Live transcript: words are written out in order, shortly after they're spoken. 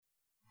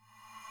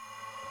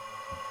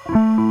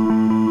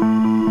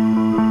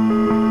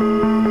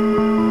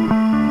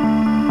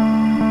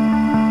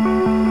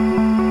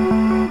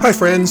Hi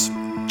friends,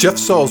 Jeff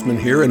Salzman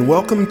here, and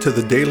welcome to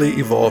the Daily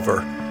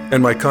Evolver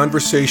and my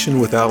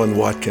conversation with Alan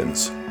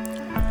Watkins.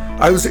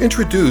 I was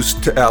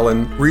introduced to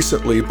Alan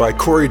recently by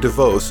Corey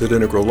DeVos at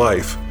Integral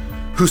Life,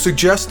 who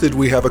suggested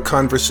we have a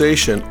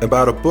conversation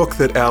about a book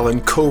that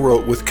Alan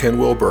co-wrote with Ken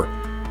Wilber.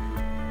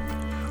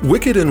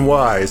 Wicked and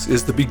Wise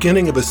is the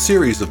beginning of a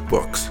series of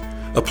books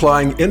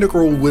applying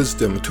integral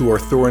wisdom to our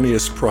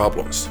thorniest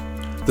problems.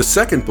 The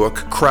second book,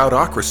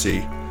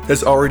 Crowdocracy,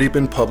 has already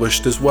been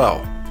published as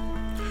well.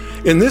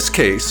 In this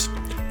case,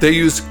 they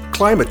use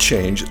climate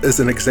change as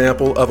an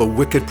example of a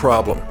wicked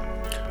problem,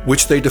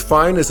 which they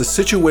define as a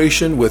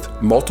situation with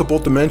multiple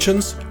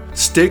dimensions,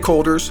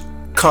 stakeholders,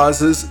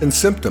 causes, and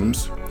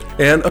symptoms,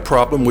 and a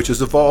problem which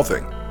is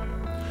evolving.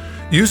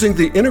 Using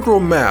the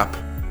integral map,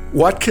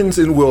 Watkins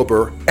and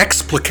Wilber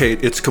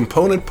explicate its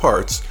component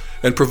parts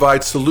and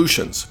provide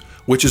solutions,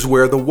 which is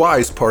where the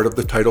wise part of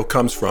the title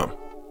comes from.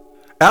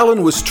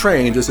 Alan was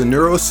trained as a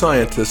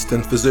neuroscientist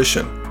and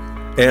physician,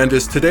 and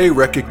is today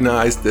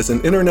recognized as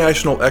an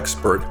international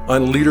expert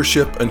on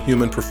leadership and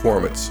human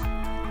performance.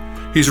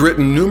 He's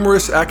written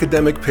numerous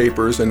academic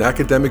papers and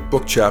academic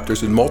book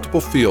chapters in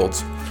multiple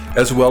fields,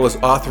 as well as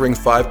authoring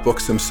 5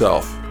 books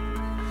himself.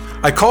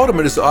 I called him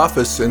at his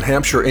office in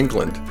Hampshire,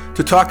 England,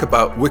 to talk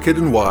about Wicked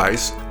and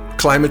Wise,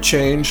 climate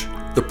change,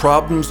 the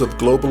problems of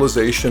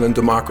globalization and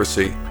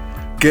democracy,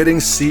 getting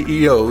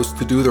CEOs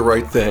to do the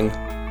right thing,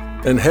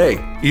 and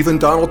hey, even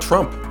Donald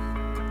Trump.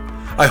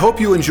 I hope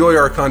you enjoy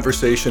our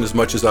conversation as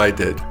much as I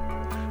did.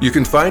 You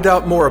can find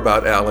out more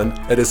about Alan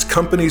at his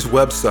company's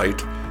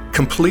website,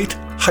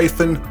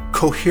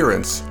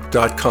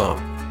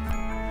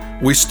 complete-coherence.com.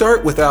 We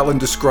start with Alan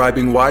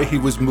describing why he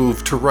was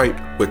moved to write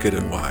Wicked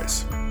and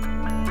Wise.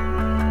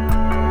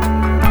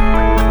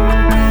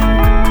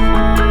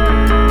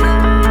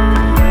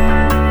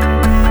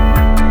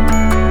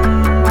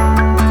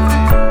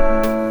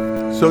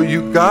 So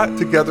you got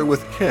together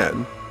with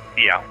Ken.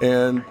 Yeah.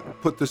 And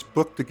put this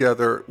book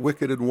together,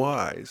 Wicked and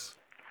Wise.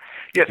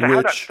 Yes, so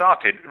how that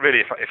started,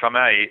 really, if I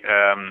may,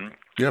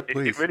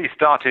 please. It really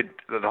started,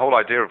 the whole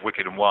idea of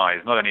Wicked and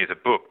Wise, not only as a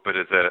book, but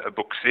as a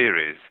book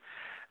series,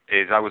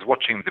 is I was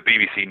watching the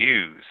BBC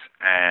News,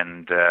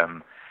 and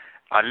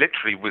I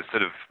literally was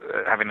sort of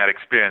having that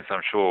experience,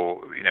 I'm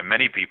sure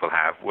many people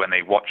have, when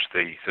they watch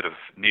the sort of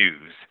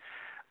news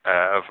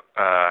of,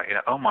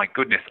 oh my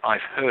goodness,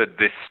 I've heard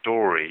this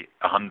story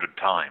 100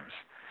 times.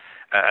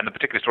 And the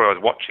particular story I was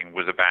watching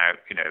was about,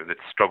 the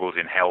struggles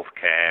in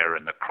healthcare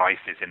and the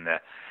crisis in the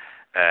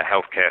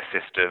healthcare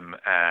system.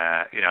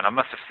 And I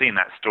must have seen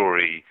that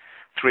story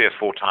 3 or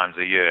 4 times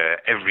a year,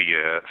 every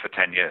year for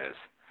 10 years.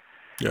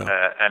 Yeah.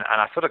 And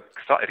I sort of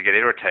started to get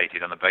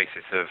irritated on the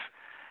basis of,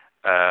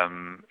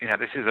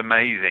 this is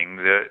amazing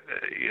that,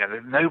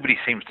 that nobody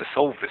seems to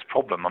solve this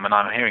problem. I mean,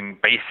 I'm hearing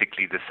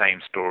basically the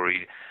same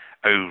story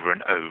over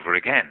and over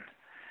again.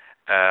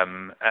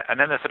 And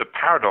then the sort of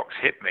paradox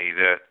hit me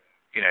that,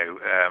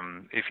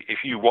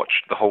 if you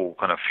watch the whole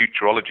kind of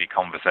futurology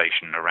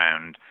conversation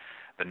around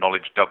the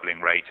knowledge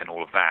doubling rate and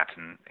all of that,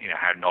 and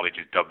how knowledge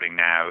is doubling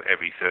now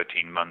every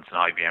 13 months, and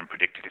IBM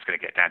predicted it's going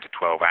to get down to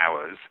 12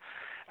 hours,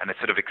 and the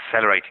sort of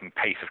accelerating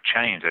pace of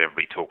change that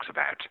everybody talks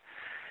about.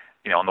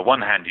 On the one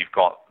hand, you've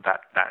got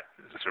that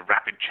sort of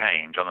rapid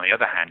change. On the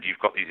other hand,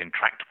 you've got these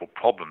intractable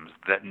problems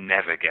that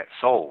never get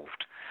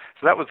solved.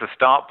 So that was the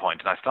start point,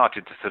 and I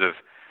started to sort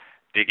of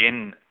dig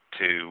in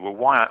to, well,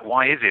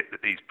 why is it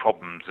that these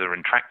problems are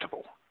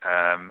intractable?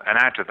 And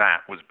out of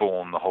that was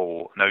born the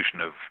whole notion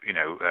of,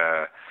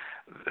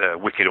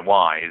 Wicked and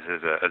Wise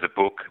as a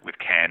book with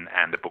Ken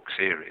and the book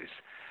series.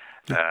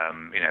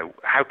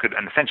 How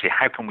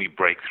can we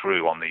break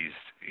through on these,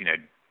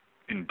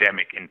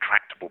 endemic,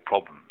 intractable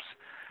problems?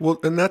 Well,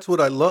 and that's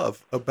what I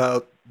love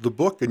about the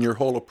book and your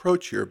whole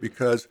approach here,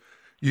 because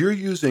you're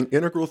using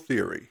integral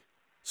theory,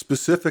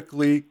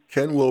 specifically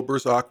Ken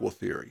Wilber's aqua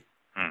theory,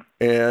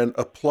 and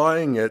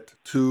applying it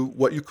to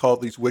what you call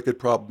these wicked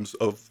problems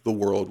of the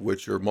world,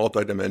 which are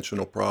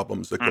multidimensional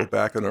problems that go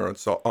back and are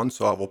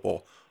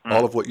unsolvable,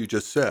 all of what you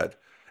just said.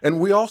 And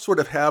we all sort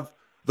of have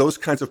those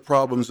kinds of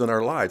problems in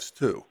our lives,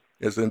 too,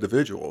 as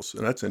individuals,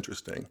 and that's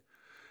interesting.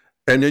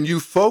 And then you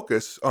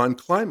focus on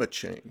climate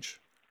change.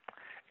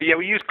 Yeah,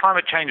 we use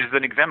climate change as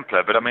an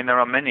exemplar, but I mean, there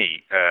are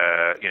many,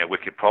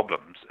 wicked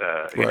problems.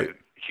 Right.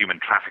 Human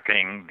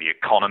trafficking, the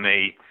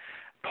economy,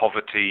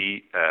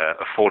 poverty,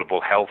 affordable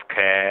health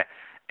care,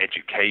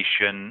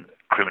 education,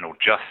 criminal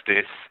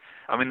justice.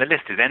 I mean, the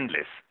list is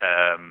endless,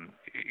 and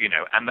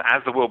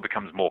as the world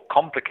becomes more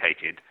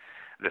complicated,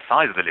 the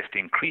size of the list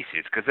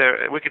increases, because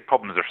wicked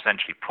problems are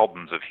essentially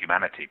problems of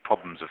humanity,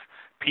 problems of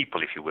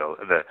people, if you will.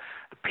 The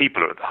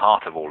people are at the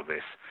heart of all of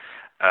this.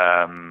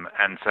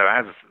 And so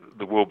as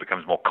the world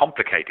becomes more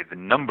complicated, the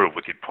number of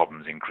wicked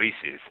problems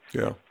increases.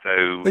 Yeah.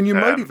 So, and you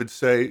might even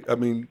say, I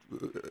mean,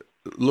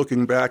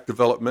 looking back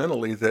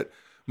developmentally, that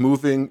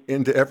moving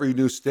into every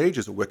new stage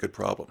is a wicked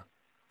problem,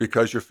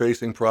 because you're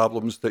facing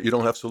problems that you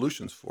don't have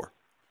solutions for.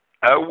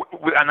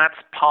 And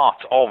that's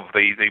part of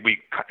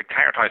we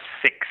characterize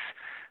 6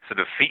 sort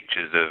of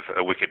features of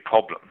a wicked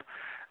problem.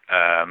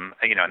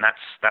 And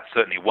that's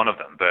certainly one of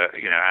them. But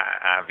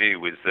our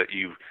view is that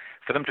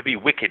for them to be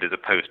wicked as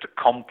opposed to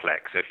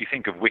complex. So if you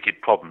think of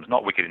wicked problems,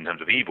 not wicked in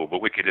terms of evil,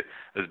 but wicked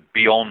as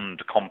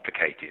beyond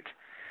complicated.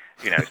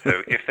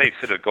 So if they've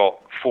sort of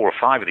got 4 or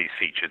 5 of these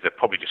features, they're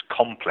probably just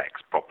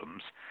complex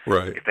problems.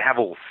 Right. If they have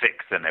all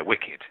 6, then they're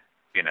wicked.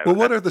 Well,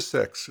 what are the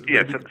 6?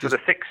 Yeah. So the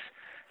 6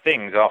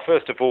 things are,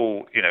 first of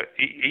all,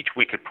 each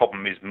wicked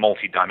problem is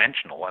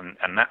multidimensional,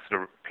 and that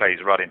sort of plays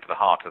right into the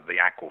heart of the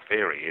AQUIL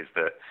theory. Is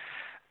that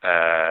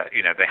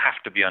they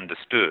have to be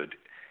understood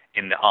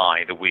in the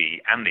I, the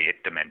we, and the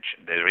it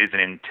dimension. There is an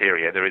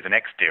interior, there is an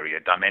exterior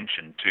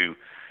dimension to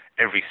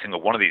every single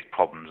one of these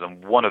problems,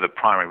 and one of the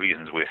primary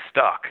reasons we're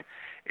stuck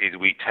is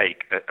we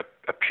take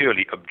a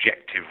purely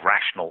objective,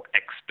 rational,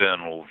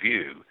 external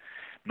view,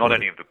 not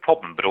only of the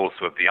problem but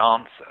also of the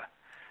answer.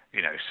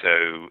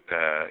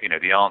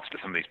 The answer to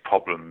some of these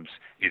problems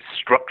is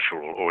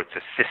structural, or it's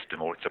a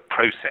system, or it's a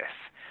process.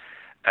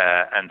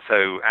 And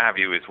so our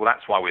view is, well,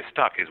 that's why we're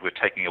stuck, is we're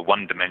taking a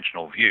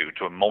one-dimensional view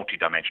to a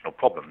multi-dimensional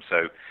problem.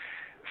 So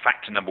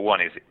factor number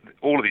 1 is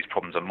all of these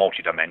problems are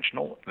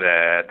multi-dimensional.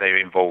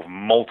 They involve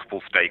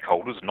multiple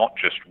stakeholders, not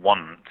just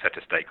one set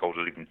of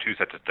stakeholders, even 2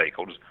 sets of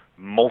stakeholders,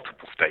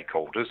 multiple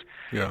stakeholders.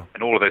 Yeah.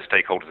 And all of those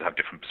stakeholders have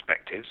different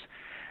perspectives.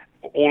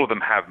 All of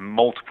them have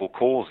multiple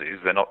causes.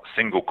 They're not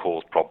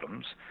single-cause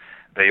problems.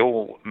 They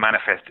all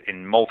manifest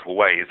in multiple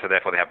ways, so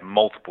therefore they have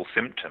multiple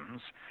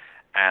symptoms,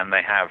 and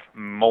they have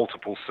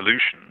multiple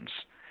solutions,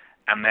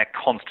 and they're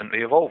constantly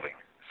evolving.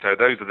 So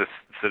those are the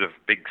sort of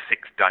big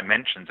 6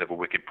 dimensions of a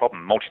wicked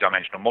problem: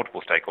 multidimensional,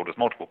 multiple stakeholders,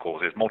 multiple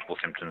causes, multiple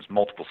symptoms,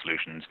 multiple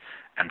solutions,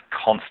 and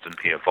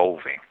constantly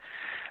evolving.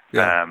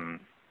 Yeah.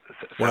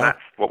 So that's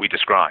what we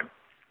describe.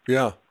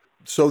 Yeah.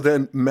 So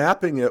then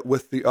mapping it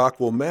with the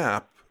AQUIL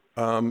map,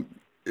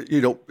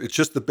 it's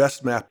just the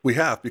best map we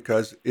have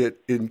because it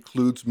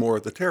includes more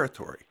of the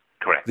territory.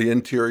 Correct. The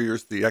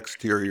interiors, the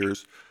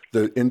exteriors,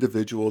 the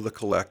individual, the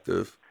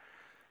collective.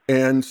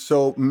 And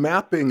so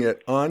mapping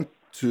it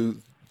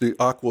onto the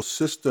AQUIL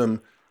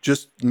system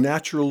just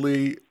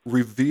naturally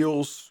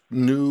reveals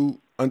new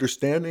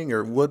understanding,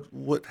 or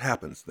what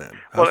happens then?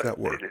 How does that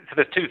work? So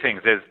there's 2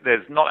 things.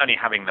 There's not only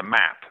having the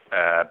map,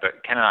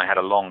 but Ken and I had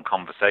a long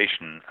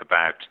conversation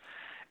about,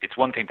 it's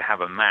one thing to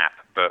have a map,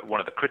 but one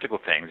of the critical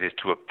things is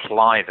to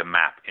apply the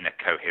map in a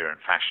coherent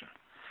fashion.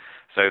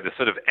 So the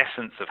sort of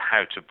essence of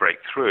how to break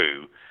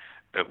through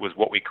was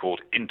what we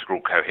called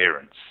integral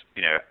coherence.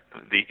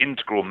 The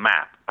integral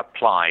map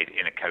applied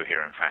in a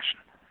coherent fashion.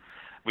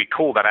 We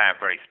call that out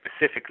very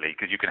specifically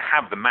because you can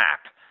have the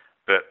map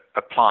but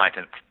apply it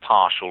in a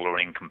partial or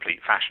incomplete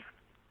fashion.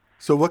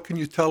 So what can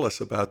you tell us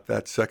about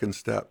that second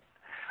step?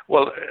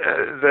 Well,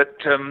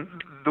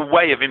 the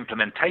way of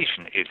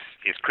implementation is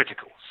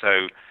critical.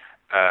 So,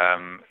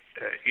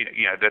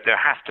 that there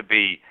has to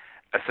be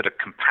a sort of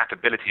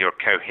compatibility or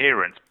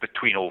coherence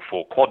between all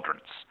 4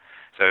 quadrants.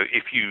 So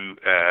if you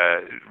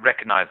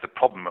recognize the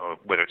problem,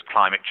 whether it's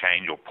climate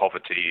change or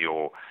poverty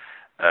or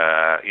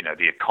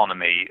the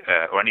economy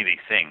or any of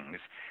these things,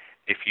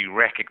 if you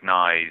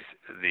recognize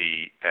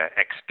the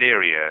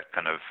exterior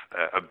kind of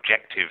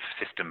objective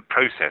system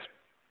process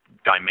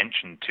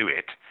dimension to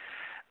it,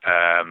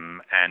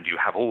 and you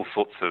have all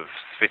sorts of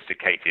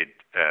sophisticated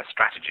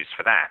strategies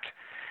for that,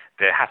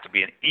 there has to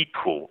be an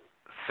equal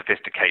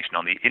sophistication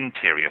on the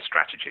interior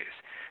strategies.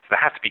 So there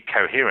has to be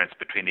coherence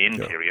between the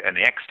interior and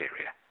the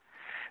exterior.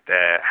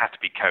 There has to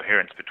be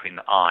coherence between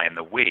the I and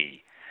the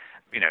we.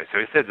 So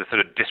if there's a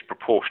sort of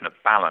disproportionate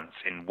balance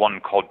in one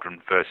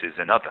quadrant versus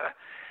another,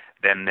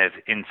 then there's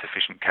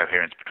insufficient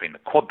coherence between the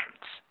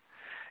quadrants.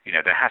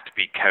 There has to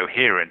be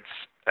coherence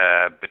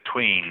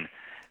between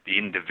the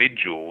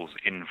individuals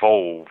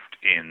involved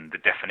in the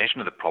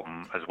definition of the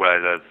problem as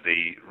well as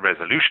the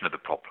resolution of the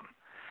problem.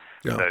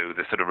 Yeah. So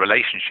the sort of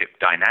relationship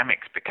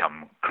dynamics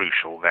become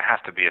crucial. There has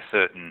to be a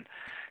certain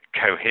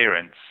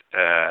coherence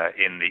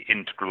in the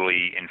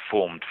integrally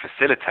informed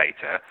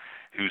facilitator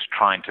who's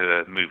trying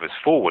to move us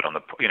forward on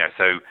the,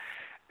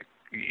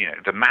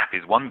 the map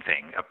is one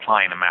thing.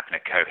 Applying the map in a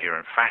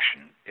coherent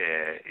fashion,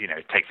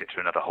 takes it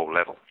to another whole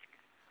level.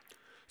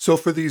 So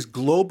for these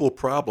global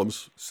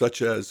problems,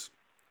 such as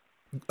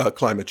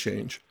climate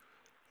change,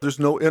 there's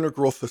no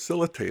integral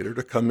facilitator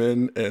to come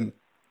in and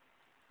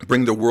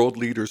bring the world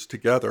leaders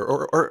together,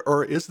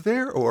 or is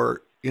there,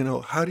 or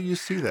how do you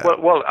see that?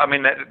 Well, I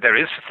mean, there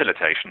is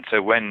facilitation.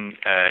 So when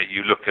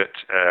you look at,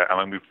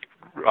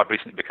 I've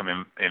recently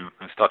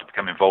started to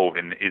become involved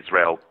in the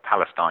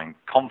Israel-Palestine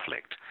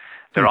conflict.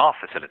 There are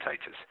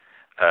facilitators,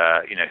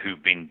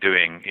 who've been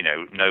doing,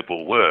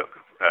 noble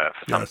work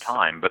for some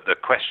time. But the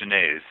question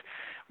is,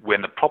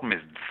 when the problem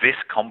is this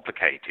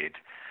complicated,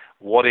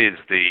 what is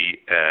the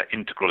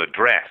integral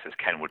address, as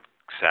Ken would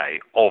say,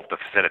 of the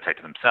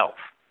facilitator themselves?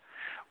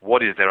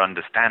 What is their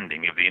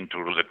understanding of the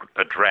integral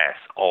address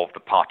of the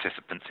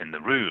participants in the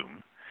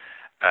room?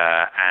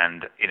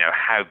 And,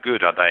 how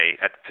good are they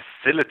at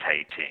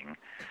facilitating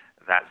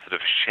that sort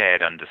of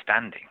shared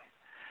understanding?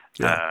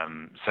 Yeah.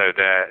 So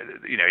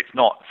it's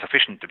not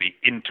sufficient to be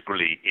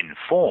integrally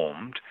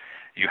informed.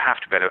 you have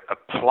to be able to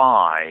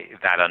apply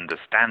that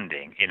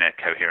understanding in a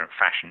coherent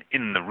fashion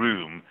in the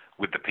room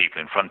with the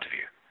people in front of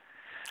you.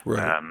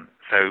 Right.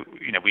 So,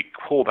 we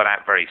call that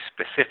out very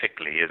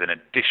specifically as an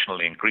additional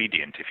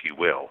ingredient, if you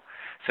will.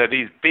 So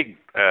these big,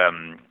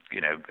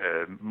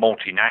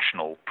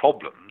 multinational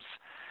problems,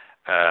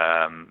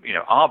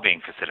 are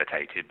being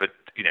facilitated, but,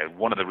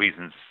 one of the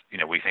reasons,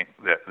 we think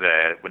that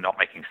we're not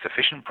making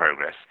sufficient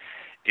progress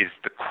is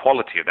the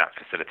quality of that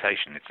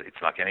facilitation.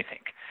 It's like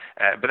anything.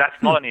 But that's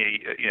not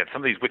only,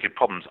 some of these wicked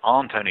problems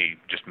aren't only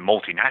just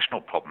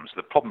multinational problems.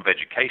 The problem of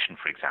education,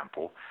 for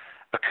example,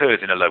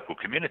 occurs in a local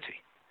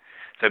community.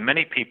 So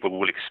many people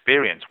will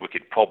experience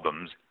wicked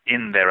problems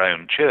in their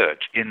own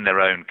church, in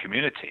their own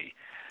community.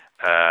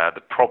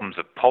 The problems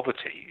of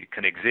poverty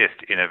can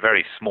exist in a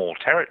very small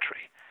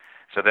territory.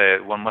 So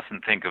one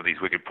mustn't think of these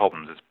wicked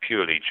problems as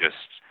purely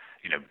just,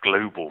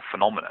 global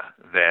phenomena.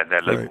 They're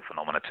local Right.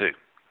 phenomena too.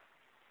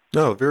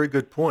 No, very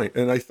good point.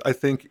 And I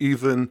think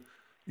even,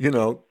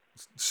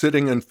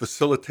 sitting and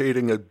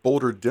facilitating a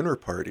Boulder dinner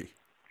party,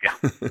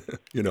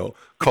 Yeah.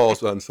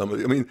 calls on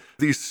somebody. I mean,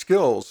 these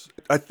skills,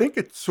 I think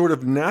it sort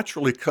of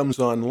naturally comes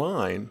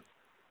online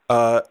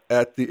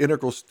at the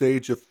integral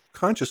stage of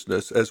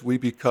consciousness as we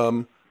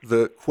become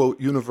the, quote,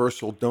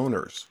 universal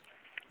donors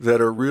that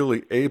are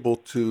really able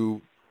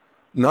to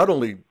not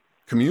only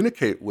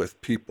communicate with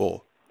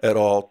people at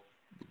all,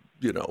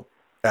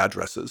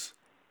 addresses,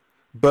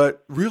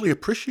 but really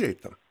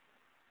appreciate them.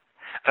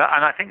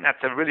 And I think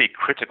that's a really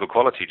critical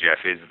quality,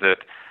 Jeff, is that,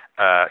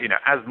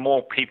 as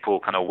more people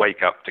kind of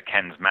wake up to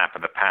Ken's map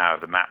and the power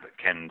of the map that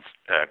Ken's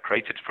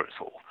created for us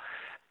all,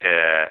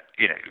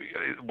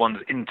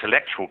 one's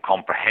intellectual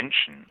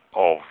comprehension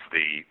of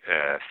the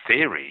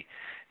theory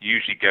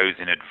usually goes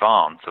in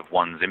advance of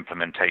one's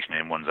implementation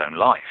in one's own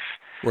life.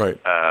 Right.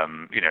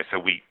 So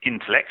we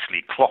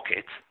intellectually clock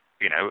it,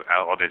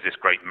 there's this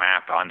great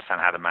map, I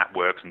understand how the map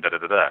works and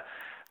da-da-da-da.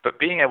 But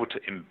being able to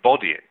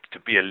embody it, to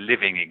be a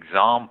living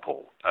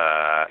example,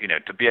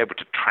 to be able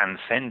to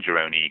transcend your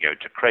own ego,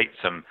 to create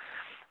some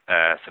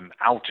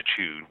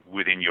altitude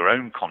within your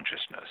own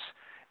consciousness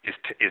is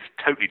a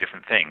totally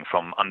different thing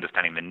from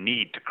understanding the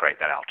need to create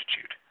that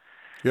altitude.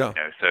 Yeah.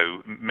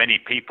 So many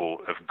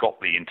people have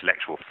got the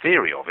intellectual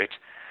theory of it,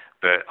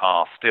 but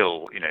are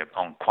still,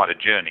 on quite a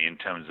journey in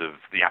terms of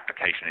the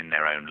application in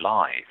their own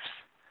lives.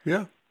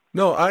 Yeah.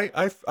 No,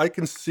 I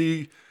can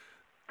see,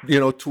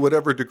 to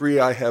whatever degree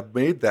I have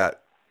made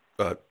that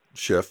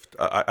shift,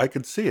 I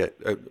can see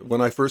it.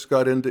 When I first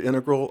got into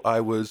Integral,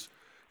 I was,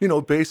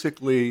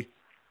 basically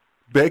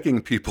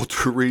begging people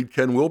to read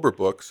Ken Wilber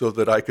books so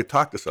that I could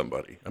talk to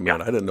somebody. I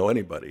mean, I didn't know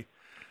anybody.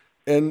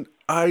 And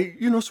I,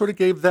 sort of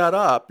gave that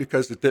up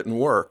because it didn't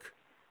work.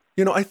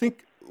 I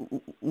think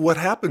what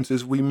happens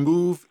is we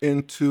move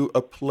into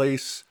a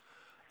place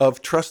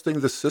of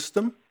trusting the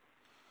system.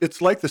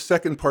 It's like the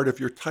second part of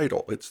your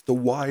title. It's the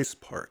wise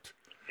part.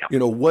 Yeah.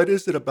 What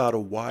is it about a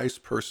wise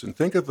person?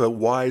 Think of a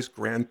wise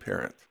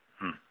grandparent.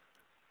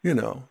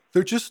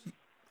 They're just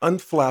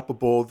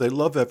unflappable. They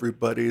love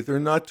everybody. They're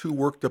not too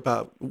worked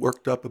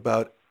up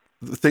about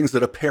the things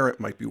that a parent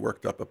might be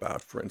worked up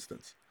about, for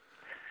instance.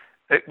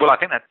 Well, I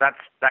think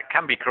that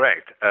can be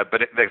correct,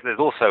 but there's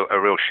also a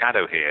real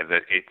shadow here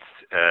that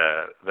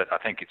that I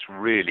think it's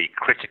really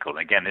critical. And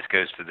again, this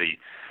goes to the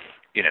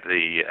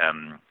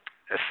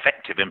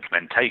effective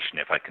implementation,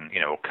 if I can,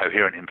 or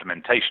coherent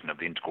implementation of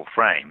the integral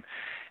frame,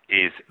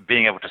 is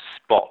being able to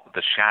spot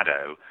the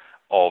shadow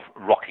of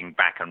rocking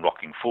back and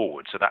rocking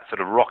forward. So that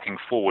sort of rocking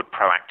forward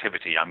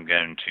proactivity, I'm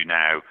going to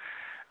now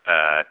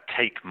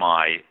take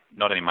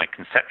not only my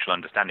conceptual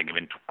understanding of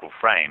integral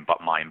frame,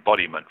 but my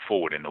embodiment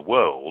forward in the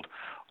world,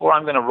 or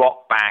I'm going to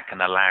rock back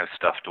and allow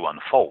stuff to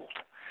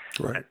unfold.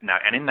 Right. Now,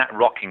 and in that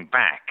rocking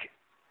back,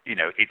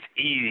 it's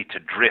easy to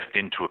drift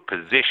into a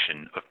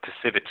position of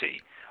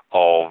passivity,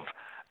 of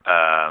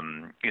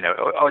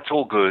it's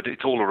all good,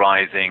 it's all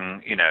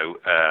arising,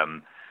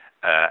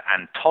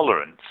 and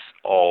tolerance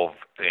of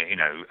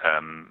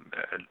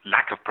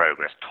lack of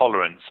progress,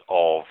 tolerance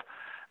of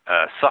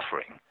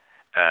suffering,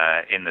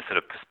 in the sort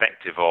of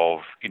perspective of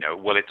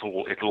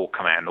it'll all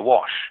come out in the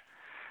wash.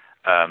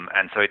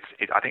 And so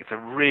I think it's a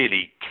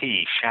really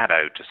key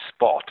shadow to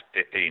spot,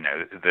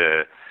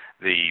 the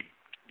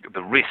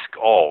risk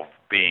of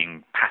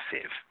being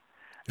passive.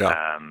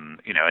 Yeah.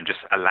 And just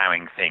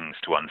allowing things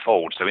to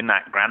unfold. So in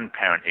that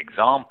grandparent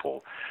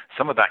example,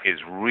 some of that is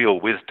real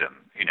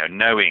wisdom,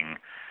 knowing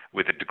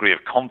with a degree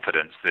of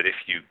confidence that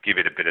if you give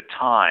it a bit of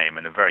time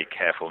and a very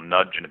careful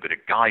nudge and a bit of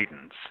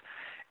guidance,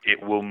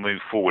 it will move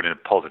forward in a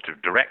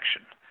positive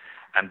direction.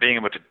 And being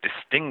able to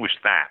distinguish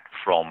that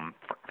from,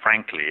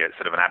 frankly, a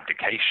sort of an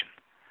abdication,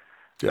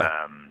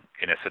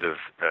 in a sort of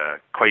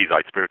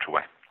quasi-spiritual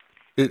way.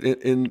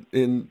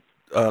 In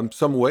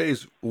some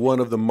ways, one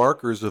of the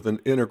markers of an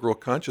integral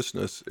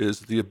consciousness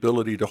is the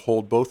ability to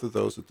hold both of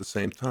those at the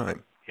same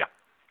time. Yeah.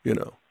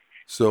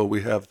 So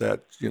we have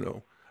that,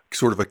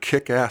 sort of a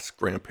kick-ass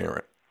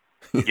grandparent.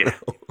 Yeah.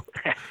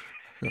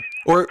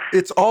 Or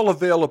it's all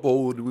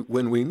available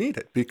when we need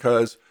it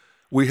because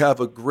we have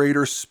a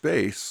greater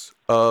space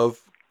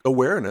of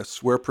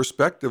awareness where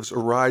perspectives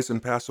arise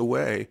and pass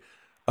away,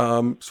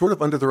 sort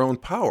of under their own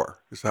power,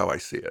 is how I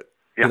see it.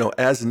 Yeah.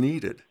 As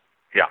needed.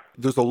 Yeah.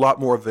 There's a lot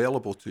more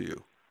available to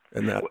you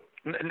in that.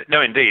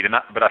 No, indeed,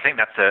 but I think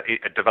that's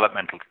a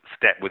developmental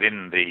step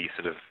within the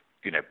sort of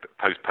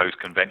post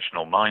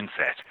conventional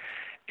mindset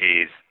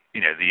is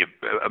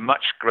a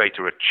much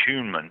greater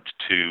attunement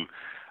to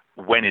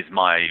when is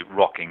my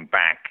rocking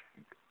back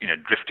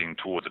drifting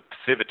towards a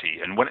passivity,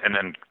 and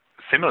then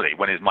similarly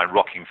when is my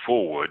rocking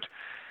forward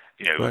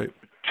Right.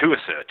 too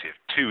assertive,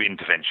 too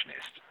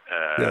interventionist,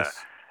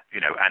 Yes.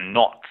 and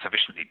not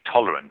sufficiently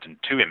tolerant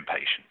and too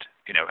impatient,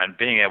 and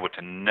being able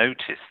to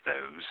notice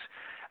those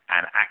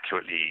and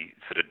accurately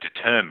sort of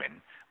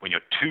determine when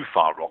you're too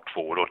far rocked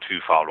forward or too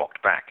far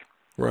rocked back.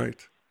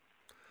 Right.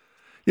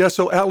 Yeah.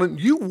 So, Alan,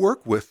 you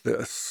work with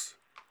this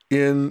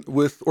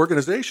with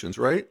organizations,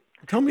 right?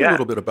 Tell me a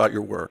little bit about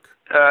your work.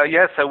 So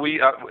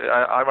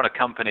I run a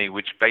company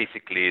which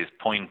basically is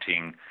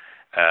pointing,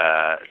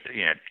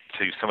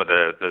 to some of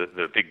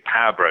the big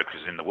power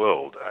brokers in the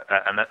world,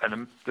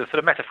 and the sort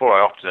of metaphor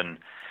I often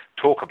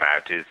talk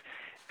about is,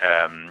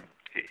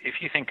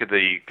 if you think of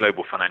the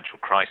global financial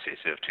crisis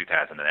of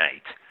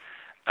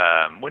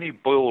 2008, when you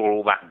boil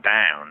all that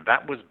down,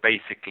 that was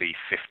basically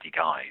 50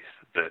 guys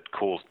that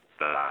caused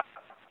that.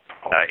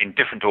 In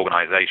different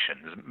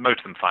organizations, most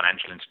of them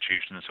financial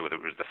institutions, so whether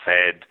it was the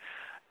Fed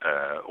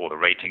or the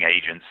rating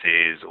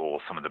agencies or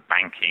some of the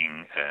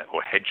banking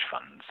or hedge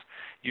funds,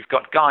 you've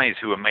got guys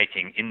who are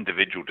making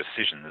individual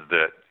decisions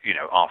that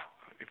are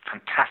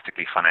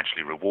fantastically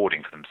financially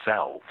rewarding for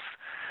themselves,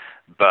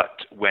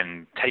 but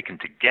when taken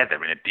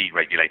together in a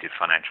deregulated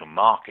financial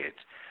market,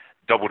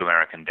 doubled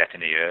American debt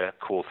in a year,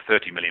 caused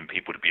 30 million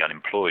people to be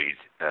unemployed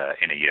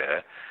in a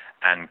year,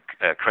 and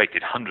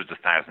created hundreds of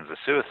thousands of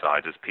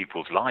suicides as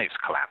people's lives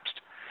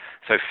collapsed.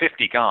 So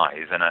 50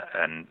 guys, and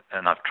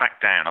I've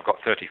tracked down, I've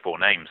got 34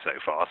 names so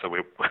far, so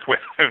we're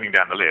moving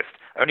down the list.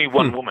 Only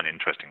one woman,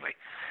 interestingly.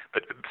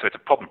 So it's a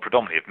problem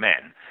predominantly of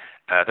men.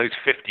 Those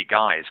 50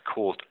 guys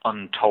caused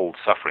untold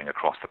suffering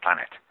across the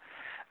planet.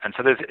 And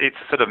so it's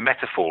a sort of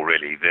metaphor,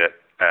 really, that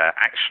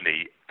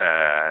actually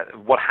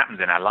what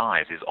happens in our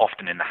lives is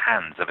often in the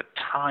hands of a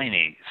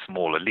tiny,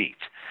 small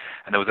elite.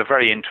 And there was a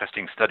very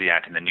interesting study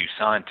out in the New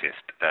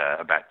Scientist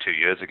about 2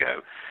 years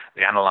ago.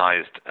 They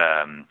analyzed,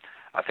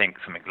 I think,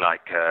 something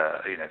like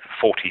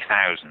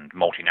 40,000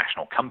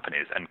 multinational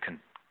companies and came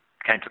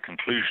to the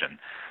conclusion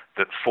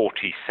that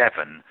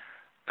 47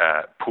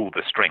 pulled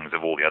the strings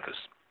of all the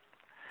others.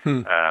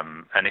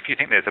 And if you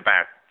think there's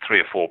about 3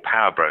 or 4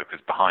 power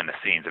brokers behind the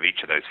scenes of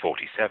each of those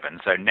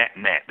 47, so net,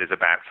 there's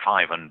about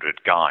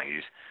 500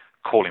 guys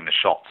calling the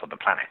shots on the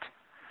planet.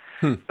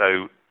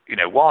 So,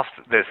 whilst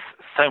there's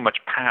so much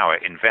power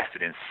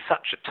invested in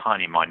such a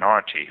tiny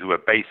minority who are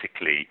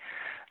basically,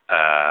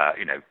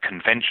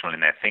 conventional in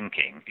their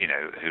thinking,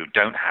 who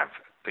don't have,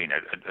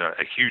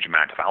 a huge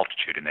amount of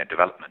altitude in their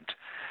development,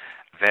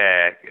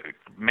 they're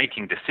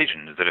making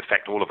decisions that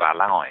affect all of our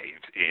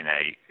lives in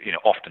a,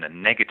 often a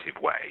negative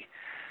way.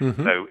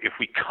 So if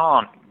we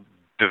can't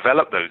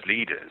develop those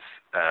leaders,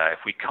 if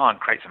we can't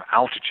create some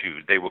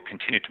altitude, they will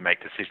continue to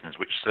make decisions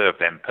which serve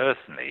them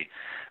personally,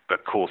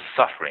 but cause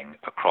suffering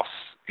across,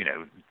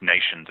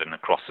 nations and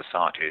across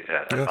society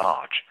at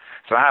large.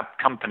 So our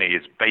company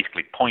is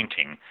basically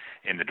pointing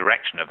in the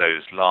direction of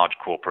those large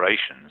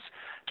corporations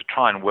to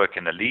try and work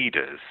in the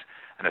leaders,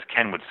 and as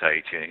Ken would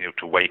say,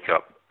 to wake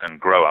up and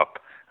grow up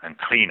and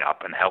clean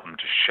up and help them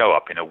to show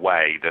up in a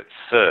way that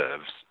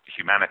serves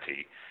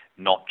humanity,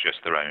 not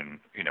just their own,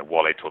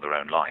 wallet or their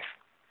own life.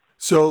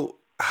 So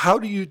how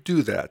do you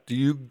do that? Do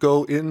you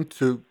go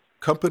into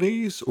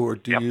companies or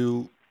do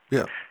you?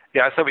 Yeah.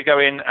 Yeah, so we go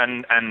in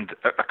and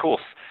of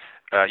course,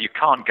 you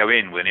can't go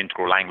in with an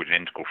integral language and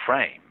integral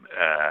frame,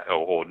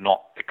 or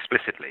not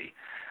explicitly,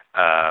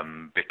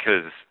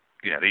 because,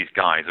 these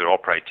guys are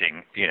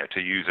operating, to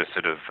use a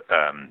sort of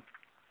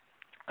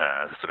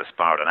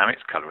spiral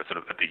dynamics color, sort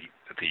of at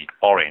the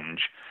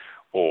orange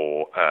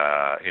or,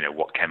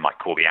 what Ken might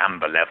call the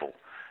amber level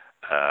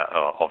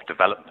of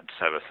development.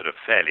 So a sort of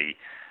fairly,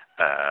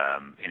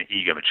 in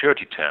ego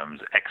maturity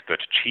terms,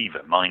 expert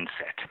achiever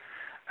mindset.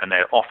 And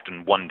they're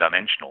often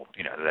one-dimensional.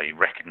 They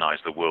recognize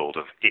the world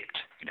of it,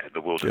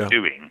 the world of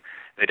doing.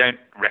 They don't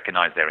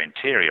recognize their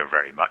interior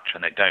very much,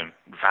 and they don't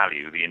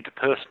value the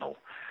interpersonal,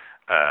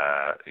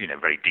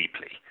 very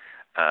deeply.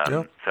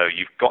 So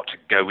you've got to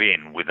go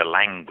in with a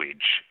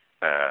language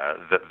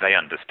that they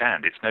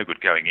understand. It's no good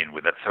going in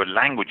with it. So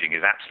languaging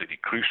is absolutely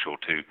crucial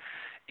to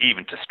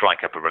even to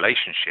strike up a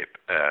relationship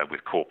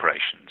with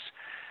corporations.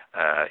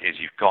 Is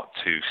you've got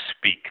to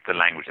speak the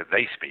language that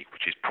they speak,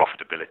 which is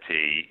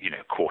profitability,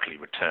 quarterly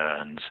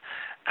returns,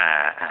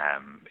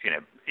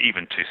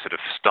 even to sort of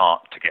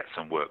start to get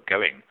some work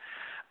going.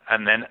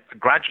 And then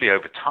gradually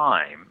over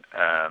time,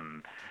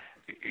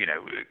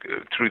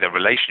 through the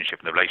relationship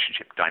and the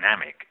relationship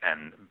dynamic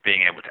and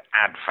being able to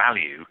add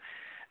value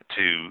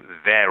to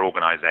their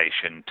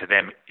organization, to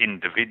them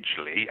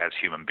individually as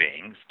human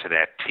beings, to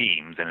their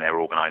teams and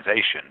their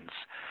organizations,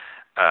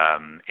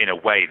 in a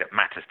way that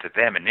matters to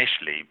them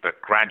initially,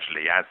 but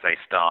gradually, as they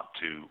start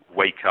to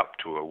wake up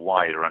to a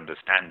wider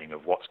understanding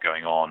of what's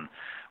going on,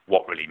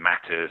 what really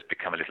matters,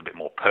 become a little bit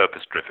more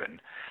purpose-driven,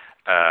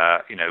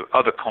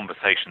 other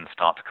conversations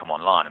start to come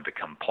online and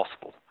become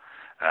possible.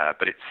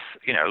 But it's,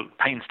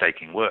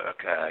 painstaking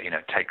work.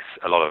 It takes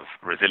a lot of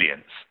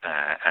resilience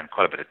and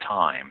quite a bit of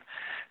time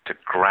to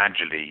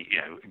gradually,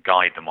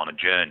 guide them on a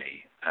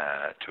journey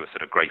to a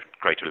sort of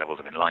greater levels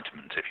of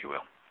enlightenment, if you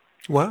will.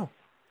 Wow.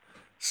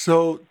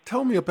 So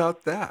tell me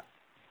about that.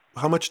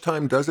 How much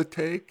time does it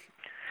take?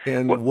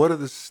 And what are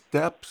the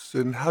steps?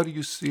 And how do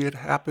you see it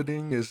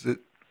happening? Is it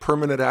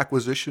permanent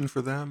acquisition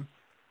for them?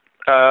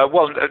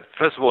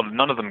 First of all,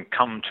 none of them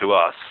come to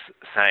us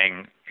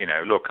saying,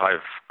 look, I've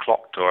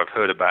clocked or I've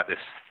heard about this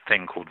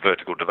thing called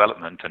vertical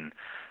development, and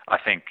I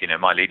think,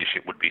 my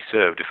leadership would be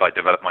served if I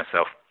developed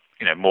myself,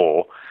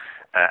 more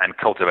and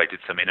cultivated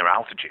some inner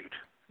altitude.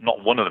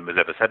 Not one of them has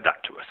ever said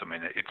that to us. I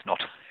mean, it's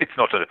not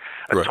a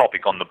Right.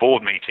 topic on the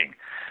board meeting,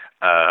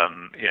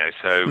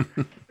 so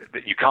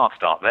that you can't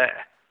start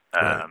there.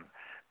 Right.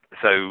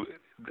 So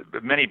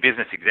many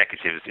business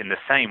executives, in the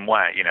same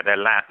way, their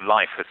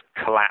life has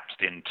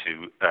collapsed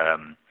into,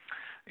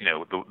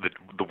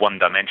 the one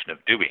dimension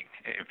of doing.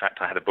 In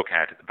fact, I had a book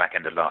out at the back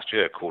end of last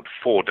year called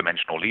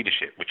Four-Dimensional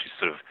Leadership, which is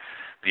sort of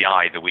the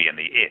I, the we, and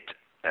the it.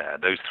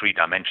 Those three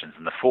dimensions,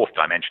 and the fourth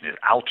dimension is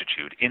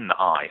altitude in the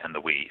I and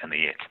the we and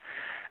the it.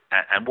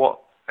 And what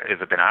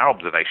has been our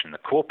observation in the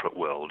corporate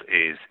world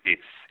is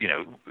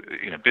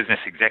business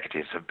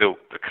executives have built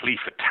the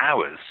Khalifa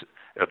towers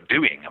of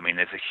doing. I mean,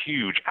 there's a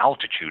huge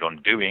altitude on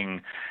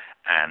doing,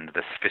 and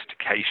the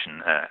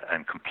sophistication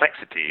and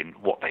complexity in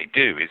what they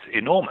do is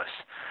enormous.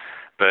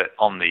 But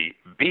on the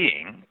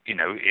being,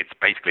 it's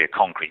basically a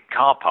concrete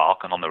car park,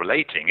 and on the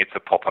relating, it's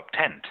a pop-up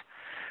tent.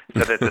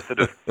 So there's a sort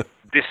of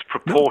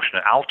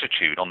disproportionate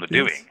altitude on the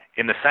doing,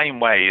 in the same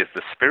way as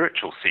the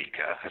spiritual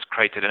seeker has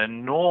created an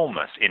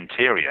enormous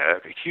interior,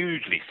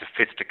 hugely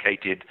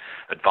sophisticated,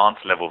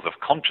 advanced levels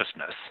of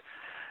consciousness,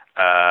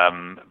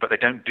 but they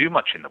don't do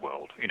much in the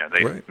world.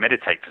 They Right.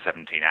 meditate for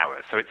 17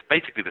 hours. So it's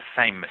basically the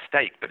same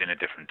mistake, but in a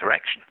different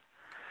direction.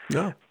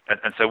 No.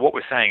 And so what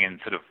we're saying,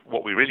 and sort of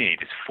what we really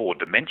need, is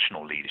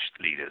four-dimensional leaders.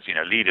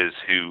 Leaders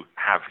who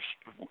have,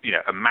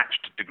 a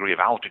matched degree of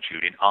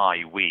altitude in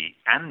I, we,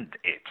 and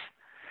it.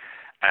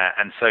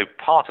 And so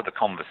part of the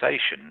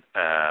conversation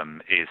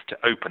is to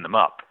open them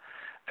up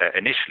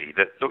initially.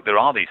 That look, there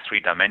are these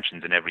three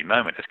dimensions in every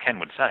moment, as Ken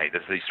would say.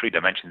 There's these three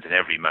dimensions in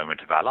every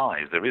moment of our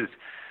lives. There is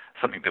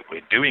something that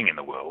we're doing in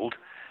the world.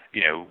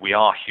 We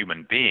are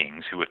human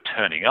beings who are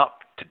turning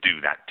up to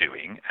do that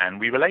doing, and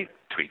we relate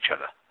to each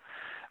other.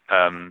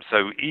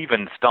 So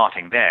even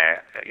starting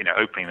there,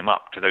 opening them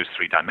up to those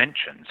three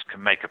dimensions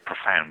can make a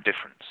profound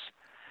difference,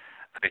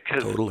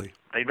 because Totally.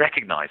 they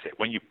recognize it.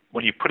 When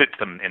you put it to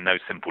them in those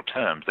simple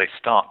terms, they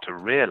start to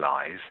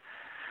realize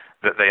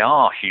that they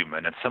are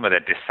human, and some of their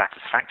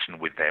dissatisfaction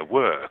with their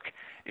work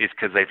is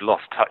because they've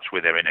lost touch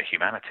with their inner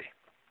humanity.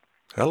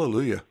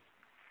 Hallelujah.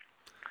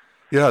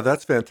 Yeah,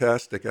 that's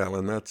fantastic,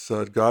 Alan. That's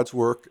God's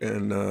work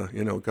and,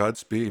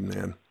 Godspeed,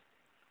 man.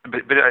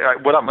 But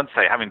what I must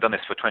say, having done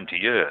this for 20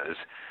 years,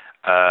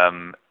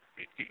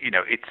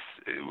 it's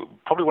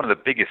probably one of the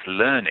biggest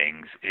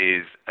learnings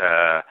is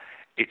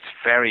it's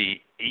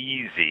very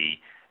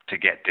easy to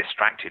get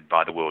distracted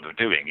by the world of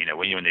doing.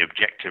 When you're in the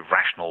objective,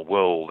 rational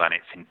world, and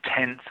it's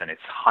intense and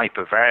it's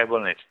hyper-variable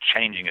and it's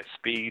changing at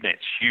speed and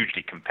it's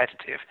hugely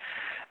competitive.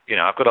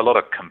 I've got a lot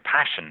of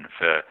compassion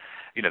for,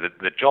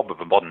 the job of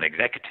a modern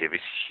executive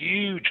is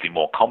hugely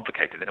more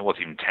complicated than it was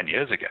even 10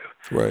 years ago.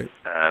 Right.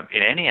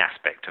 In any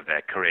aspect of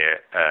their career,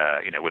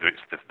 whether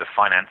it's the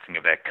financing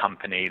of their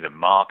company, the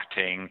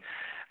marketing,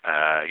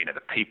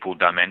 the people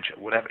dimension,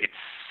 whatever, it's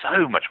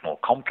so much more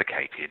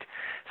complicated.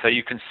 So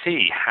you can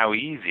see how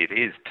easy it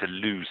is to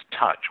lose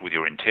touch with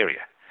your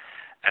interior,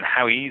 and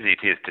how easy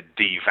it is to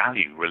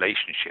devalue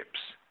relationships,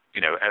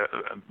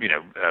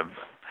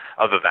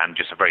 other than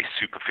just a very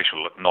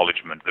superficial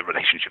acknowledgement that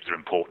relationships are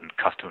important,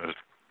 customers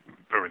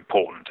are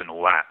important, and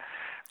all that.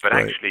 But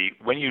Right. actually,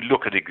 when you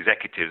look at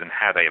executives and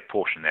how they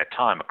apportion their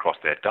time across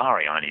their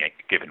diary on any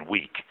given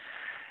week,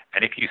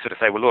 and if you sort of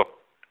say, well,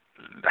 look,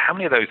 how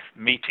many of those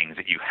meetings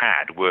that you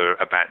had were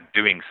about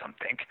doing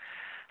something?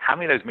 How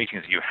many of those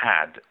meetings that you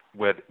had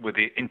where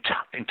the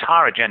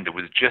entire agenda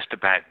was just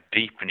about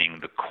deepening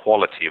the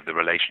quality of the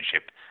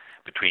relationship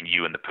between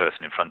you and the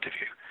person in front of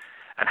you?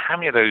 And how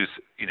many of those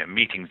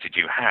meetings did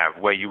you have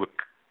where you were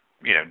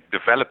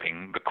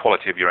developing the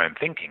quality of your own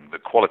thinking, the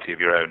quality of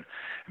your own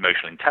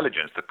emotional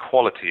intelligence, the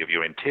quality of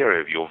your interior,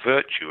 of your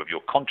virtue, of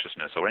your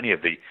consciousness, or any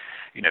of the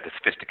the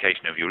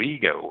sophistication of your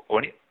ego,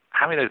 or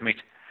how many of those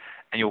meetings?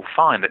 And you'll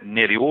find that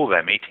nearly all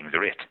their meetings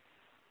are it.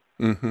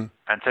 Mm-hmm.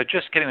 And so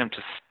just getting them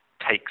to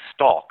take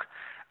stock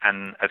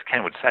and, as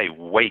Ken would say,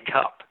 wake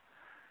up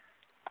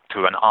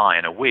to an I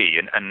and a we,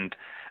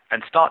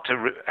 and start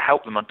to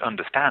help them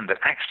understand that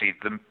actually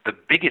the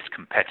biggest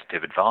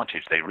competitive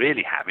advantage they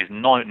really have is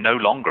no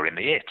longer in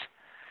the it.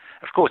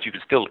 Of course, you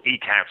can still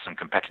eke out some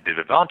competitive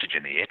advantage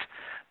in the it,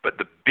 But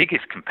the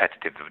biggest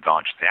competitive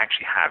advantage they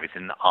actually have is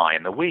in the I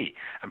and the we,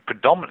 and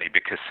predominantly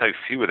because so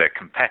few of their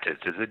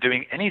competitors are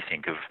doing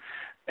anything of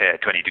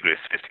to any degree of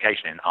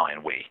sophistication in I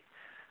and we.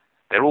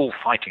 They're all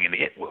fighting in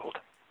the it world.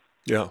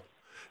 Yeah.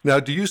 Now,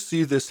 do you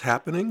see this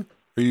happening?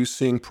 Are you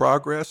seeing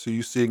progress? Are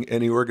you seeing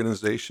any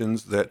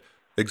organizations that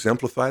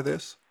exemplify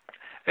this?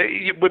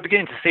 We're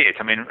beginning to see it.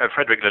 I mean,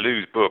 Frederick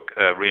Laloux's book,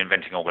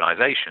 Reinventing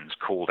Organizations,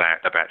 called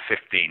out about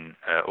 15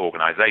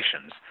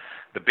 organizations,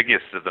 the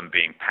biggest of them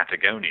being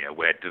Patagonia,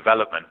 where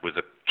development was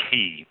a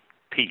key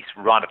piece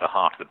right at the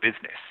heart of the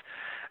business.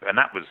 And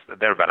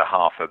they're about a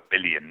 $500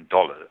 million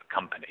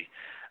company.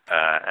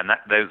 And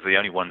those are the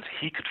only ones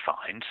he could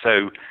find.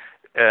 So,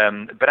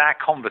 but our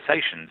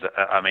conversations,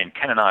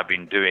 Ken and I have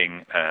been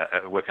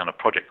working on a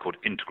project called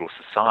Integral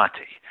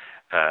Society,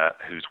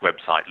 whose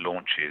website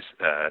launches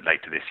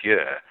later this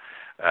year,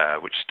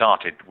 which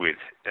started with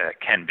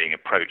Ken being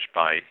approached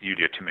by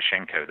Yulia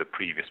Tymoshenko, the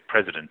previous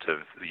president of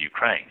the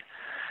Ukraine,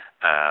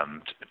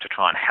 to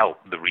try and help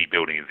the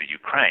rebuilding of the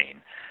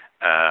Ukraine.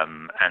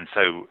 And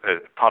so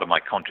part of my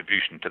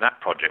contribution to that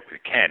project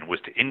with Ken was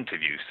to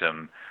interview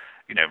some,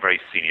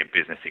 very senior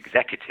business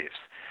executives.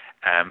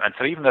 And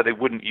so even though they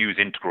wouldn't use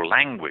integral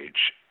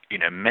language,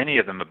 many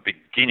of them are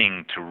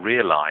beginning to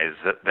realize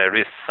that there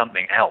is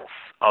something else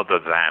other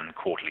than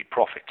quarterly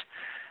profit.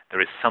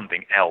 There is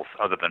something else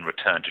other than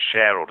return to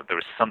shareholder. There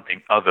is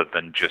something other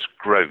than just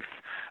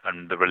growth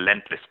and the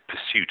relentless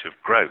pursuit of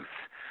growth.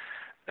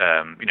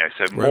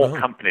 So more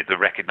companies are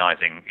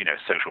recognizing,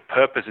 social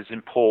purpose is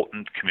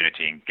important,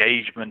 community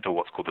engagement, or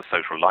what's called the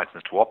social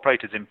license to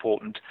operate is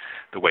important,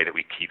 the way that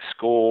we keep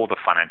score, the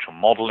financial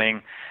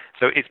modeling.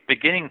 So it's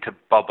beginning to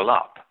bubble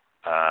up,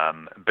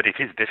 but it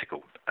is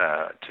difficult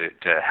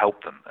to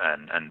help them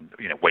and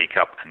wake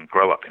up and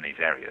grow up in these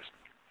areas.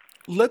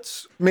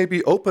 Let's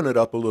maybe open it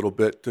up a little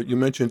bit. You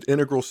mentioned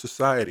integral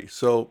society.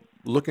 So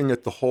looking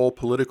at the whole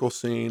political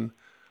scene,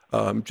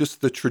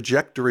 just the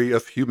trajectory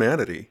of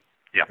humanity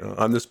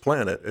on this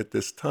planet at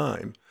this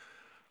time.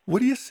 What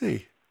do you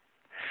see?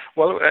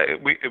 Well,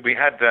 we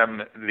had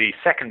the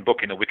second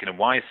book in the Wicked and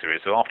Wise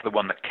series. So after the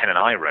one that Ken and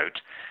I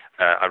wrote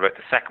the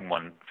second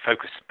one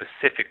focused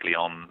specifically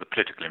on the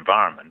political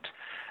environment.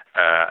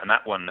 And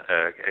that one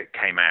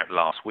came out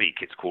last week.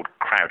 It's called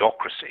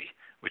Crowdocracy,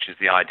 which is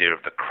the idea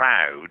of the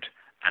crowd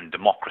and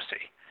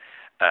democracy.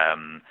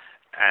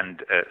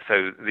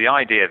 So the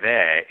idea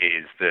there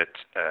is that,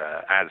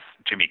 as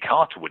Jimmy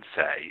Carter would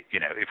say,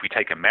 if we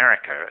take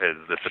America as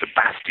the sort of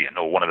bastion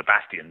or one of the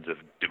bastions of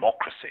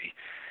democracy,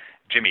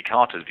 Jimmy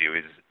Carter's view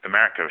is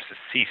America has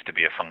ceased to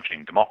be a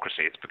functioning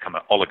democracy. It's become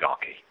an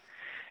oligarchy.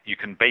 You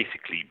can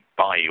basically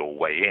buy your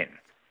way in.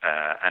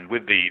 And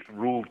with the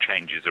rule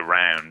changes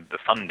around the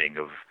funding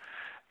of,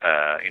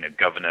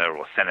 governor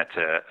or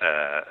senator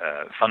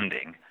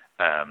funding,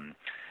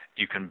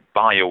 you can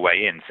buy your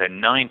way in. So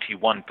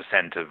 91%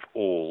 of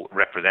all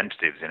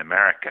representatives in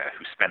America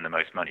who spend the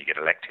most money get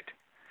elected.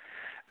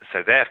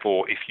 So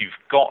therefore, if you've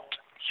got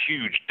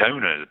huge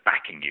donors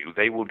backing you,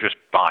 they will just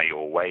buy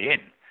your way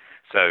in.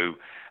 So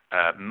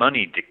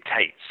money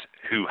dictates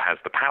who has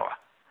the power.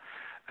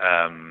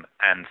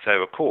 And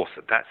so, of course,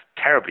 that's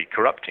terribly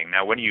corrupting.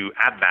 Now, when you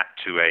add that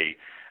to a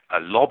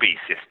lobby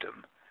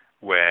system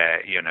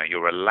where,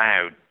 you're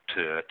allowed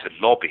to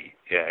lobby,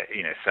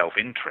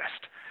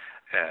 self-interest,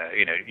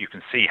 you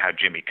can see how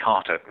Jimmy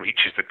Carter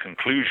reaches the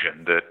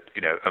conclusion that,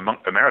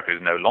 America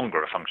is no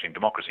longer a functioning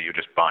democracy. You're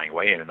just buying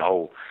way in. And the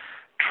whole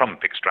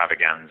Trump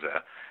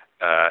extravaganza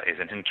is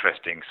an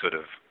interesting sort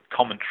of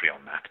commentary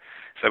on that.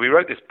 So we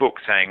wrote this book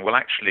saying, well,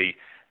 actually,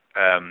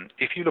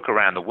 if you look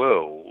around the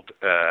world,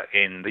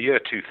 in the year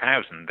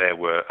 2000, there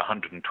were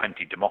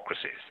 120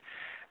 democracies.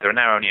 There are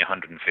now only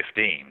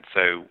 115.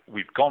 So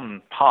we've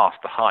gone past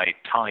the high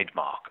tide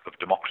mark of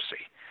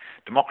democracy.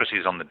 Democracy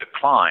is on the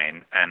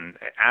decline, and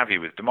our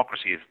view is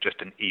democracy is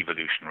just an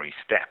evolutionary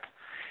step.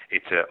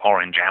 It's an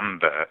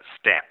orange-amber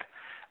step,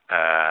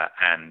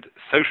 and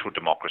social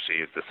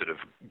democracy is the sort of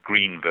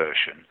green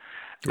version.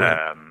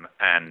 Right.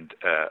 And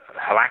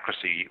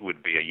holacracy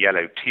would be a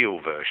yellow-teal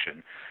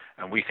version.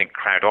 And we think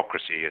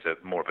crowdocracy is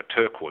more of a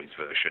turquoise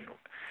version,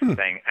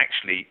 saying,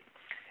 actually,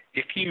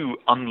 if you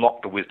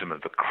unlock the wisdom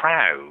of the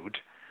crowd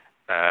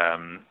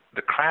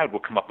will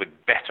come up with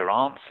better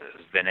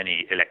answers than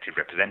any elected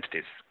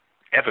representatives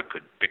ever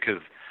could,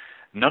 because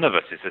none of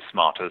us is as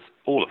smart as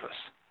all of us.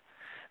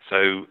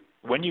 So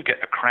when you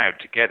get a crowd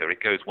together,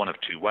 it goes one of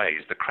two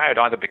ways. The crowd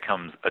either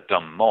becomes a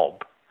dumb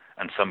mob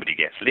and somebody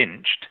gets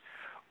lynched,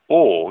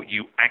 or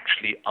you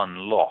actually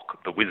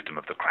unlock the wisdom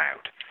of the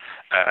crowd.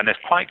 And there's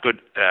quite good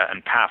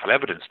and powerful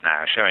evidence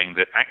now showing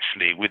that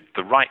actually with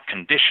the right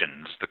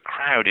conditions, the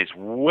crowd is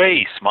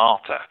way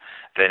smarter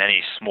than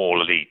any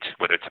small elite,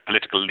 whether it's a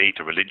political elite,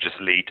 a religious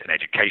elite, an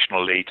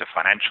educational elite, a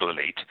financial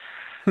elite.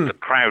 The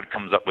crowd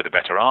comes up with a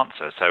better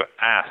answer. So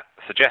our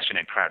suggestion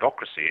in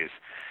crowdocracy is,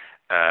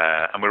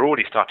 and we're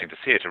already starting to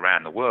see it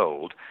around the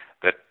world,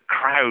 that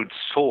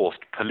crowd-sourced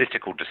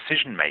political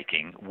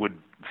decision-making would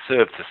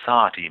serve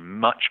society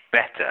much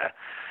better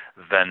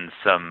than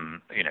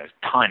some,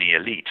 tiny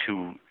elite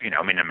who,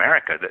 in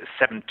America, that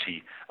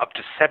up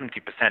to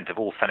 70% of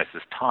all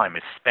senators' time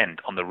is spent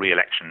on the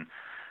re-election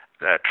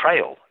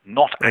trail,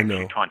 not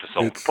actually trying to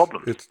solve the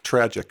problems. It's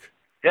tragic.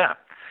 Yeah.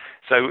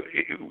 So,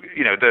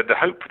 the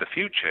hope for the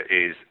future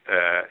is,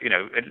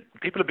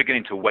 people are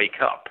beginning to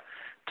wake up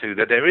to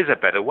that there is a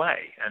better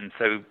way. And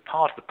so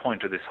part of the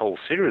point of this whole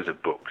series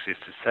of books is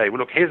to say, well,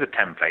 look, here's a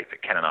template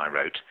that Ken and I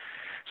wrote.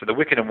 So the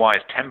Wicked and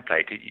Wise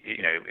template,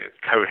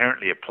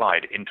 coherently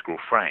applied integral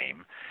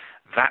frame,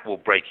 that will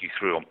break you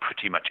through on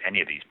pretty much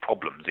any of these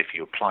problems if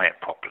you apply it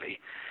properly.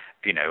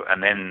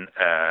 And then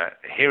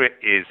here it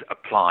is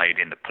applied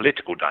in the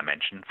political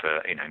dimension for,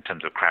 in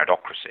terms of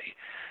crowdocracy.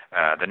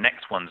 The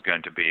next one's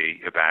going to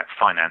be about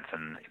finance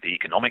and the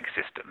economic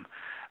system.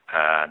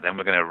 Then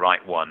we're going to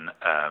write one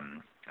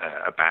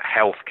about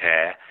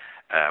healthcare.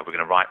 We're going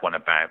to write one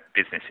about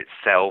business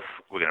itself.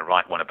 We're going to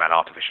write one about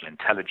artificial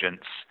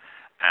intelligence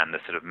and the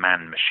sort of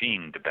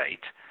man-machine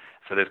debate.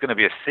 So there's going to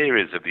be a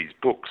series of these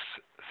books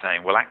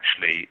saying, well,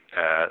 actually,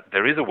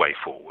 there is a way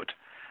forward.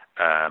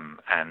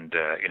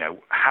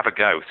 Have a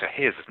go. So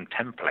here's some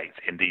templates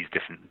in these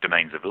different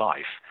domains of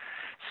life.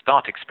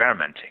 Start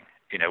experimenting.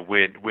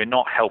 We're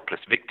not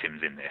helpless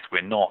victims in this.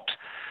 We're not,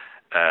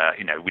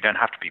 we don't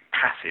have to be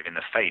passive in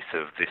the face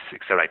of this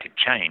accelerated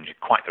change.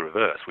 Quite the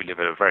reverse. We live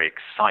at a very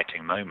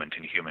exciting moment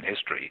in human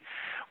history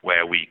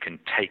where we can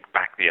take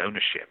back the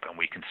ownership and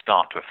we can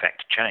start to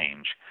affect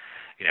change.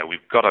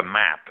 We've got a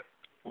map.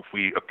 If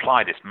we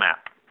apply this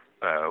map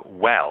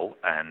well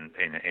and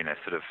in a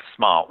sort of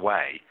smart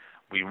way,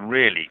 we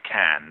really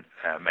can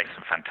make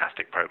some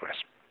fantastic progress.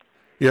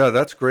 Yeah,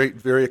 that's great.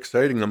 Very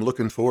exciting. I'm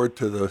looking forward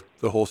to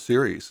the whole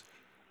series.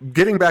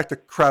 Getting back to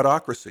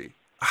crowdocracy,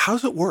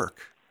 how's it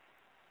work?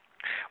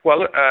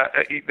 Well,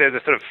 there's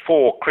a sort of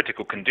 4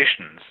 critical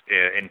conditions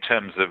in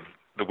terms of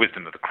the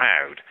wisdom of the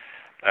crowd.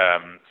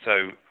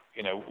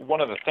 One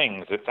of the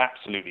things that's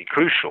absolutely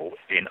crucial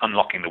in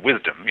unlocking the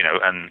wisdom,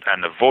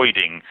 and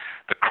avoiding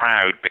the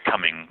crowd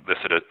becoming the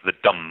sort of the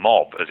dumb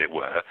mob, as it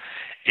were,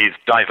 is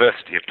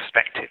diversity of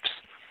perspectives.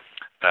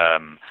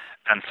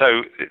 And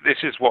so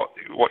this is what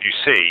you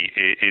see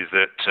is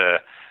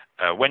that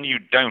when you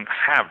don't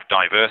have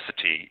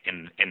diversity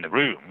in the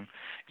room,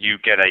 you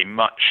get a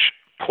much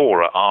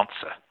poorer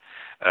answer,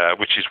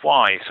 which is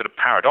why, sort of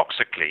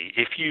paradoxically,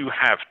 if you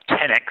have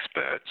 10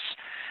 experts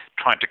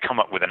trying to come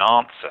up with an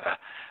answer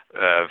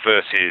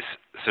versus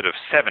sort of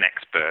 7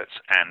 experts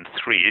and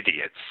 3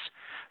 idiots,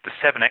 the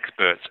 7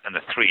 experts and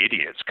the 3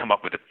 idiots come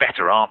up with a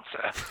better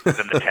answer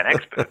than the 10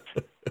 experts.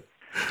 Okay.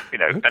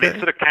 And it's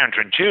sort of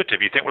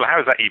counterintuitive. You think, well, how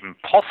is that even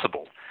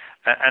possible?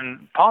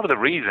 And part of the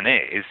reason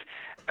is,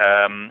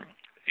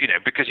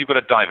 because you've got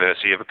a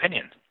diversity of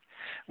opinion,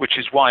 which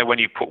is why when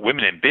you put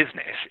women in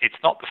business, it's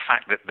not the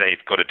fact that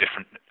they've got a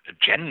different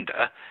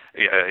gender,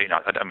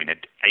 I mean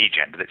a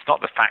gender. It's not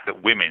the fact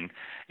that women,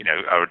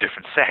 are a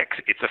different sex.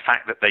 It's the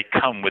fact that they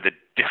come with a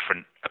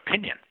different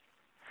opinion.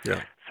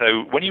 Yeah.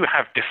 So when you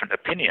have different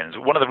opinions,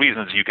 one of the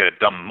reasons you get a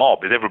dumb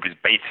mob is everybody's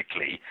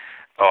basically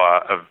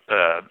of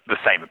the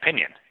same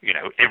opinion.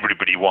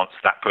 Everybody wants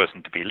that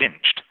person to be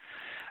lynched.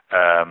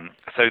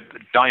 So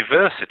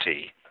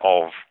diversity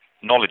of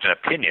knowledge and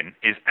opinion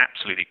is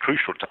absolutely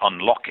crucial to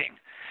unlocking.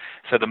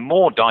 So the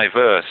more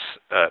diverse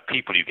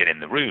people you get in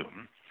the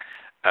room,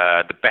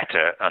 the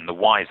better and the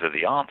wiser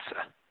the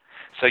answer.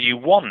 So you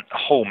want a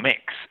whole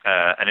mix.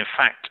 And in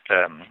fact,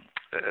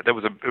 there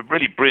was a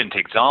really brilliant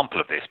example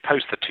of this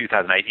post the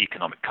 2008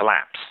 economic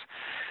collapse.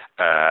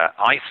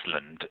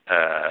 Iceland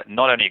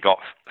not only got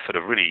sort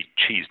of really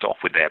cheesed off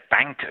with their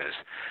bankers,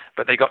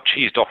 but they got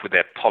cheesed off with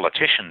their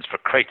politicians for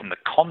creating the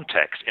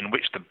context in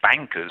which the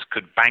bankers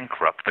could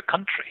bankrupt the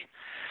country.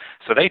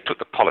 So they took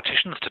the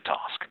politicians to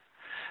task.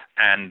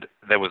 And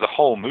there was a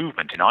whole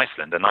movement in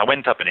Iceland, and I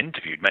went up and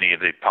interviewed many of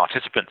the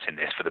participants in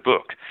this for the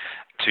book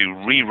to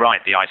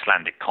rewrite the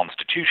Icelandic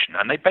constitution,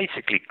 and they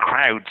basically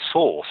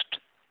crowdsourced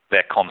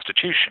their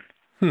constitution.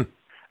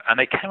 And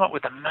they came up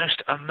with the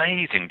most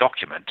amazing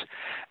document.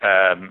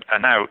 And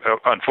now,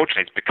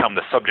 unfortunately, it's become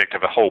the subject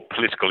of a whole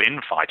political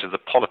infight as the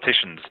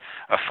politicians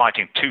are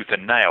fighting tooth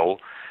and nail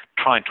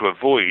trying to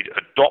avoid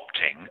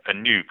adopting a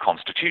new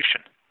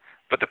constitution.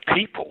 But the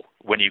people,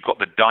 when you got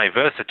the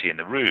diversity in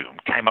the room,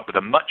 came up with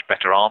a much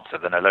better answer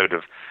than a load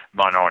of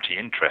minority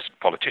interest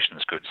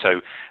politicians could.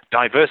 So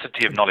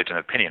diversity of knowledge and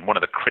opinion, one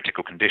of the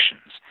critical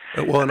conditions.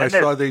 Well, and I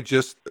saw they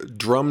just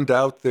drummed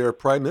out their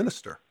prime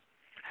minister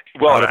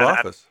out of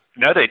office.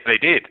 No, they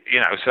did.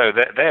 So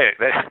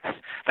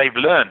they've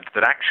learned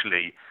that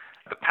actually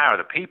the power of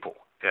the people.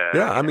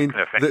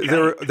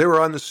 They were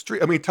on the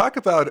street. I mean, talk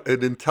about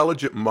an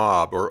intelligent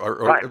mob, or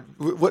right.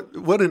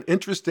 What an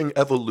interesting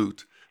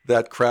evolute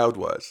that crowd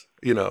was.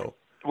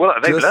 Well,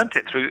 they've learned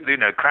it through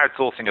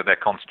crowdsourcing of their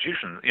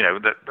constitution.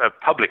 The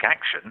public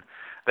action.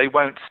 They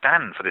won't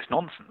stand for this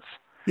nonsense.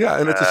 Yeah,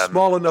 and it's a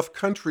small enough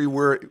country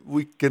where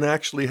we can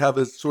actually have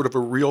a sort of a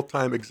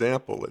real-time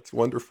example. It's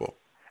wonderful.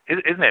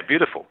 Isn't it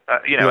beautiful?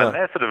 And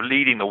they're sort of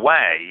leading the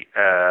way.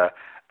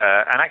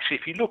 And actually,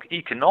 if you look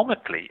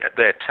economically at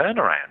their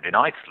turnaround in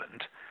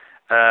Iceland,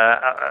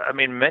 I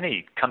mean,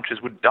 many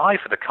countries would die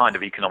for the kind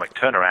of economic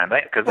turnaround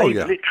because they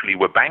literally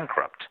were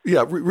bankrupt.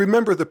 Yeah,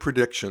 remember the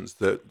predictions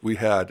that we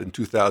had in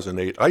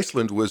 2008.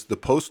 Iceland was the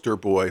poster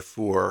boy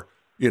for,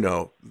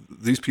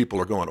 these people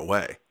are going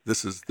away.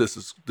 This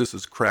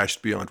is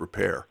crashed beyond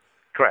repair.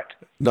 Correct.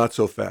 Not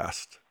so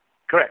fast.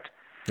 Correct.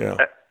 Yeah.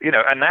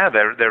 And now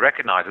they're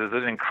recognized as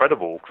an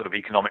incredible sort of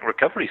economic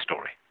recovery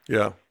story.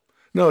 Yeah.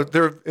 No,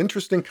 they're an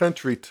interesting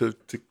country to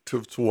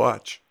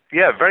watch.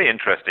 Yeah, very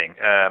interesting.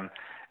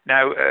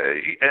 Now,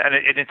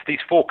 and it's these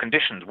four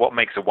conditions, what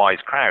makes a wise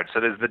crowd. So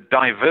there's the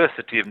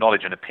diversity of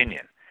knowledge and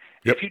opinion.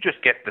 Yep. If you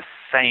just get the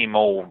same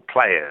old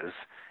players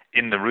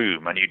in the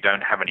room and you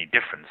don't have any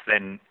difference,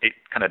 then it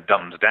kind of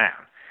dumbs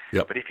down.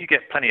 Yep. But if you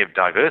get plenty of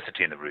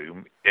diversity in the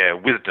room,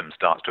 wisdom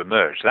starts to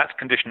emerge. So that's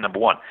condition number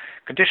one.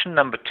 Condition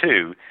number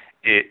two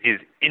is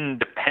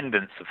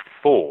independence of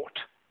thought.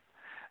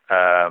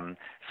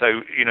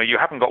 So, you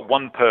haven't got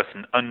one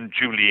person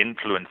unduly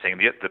influencing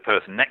the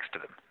person next to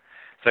them.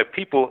 So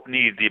people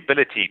need the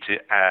ability to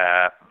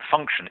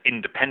function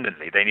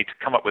independently. They need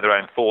to come up with their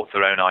own thoughts,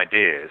 their own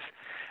ideas,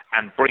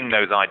 and bring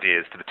those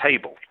ideas to the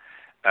table.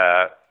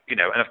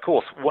 And of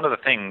course, one of the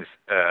things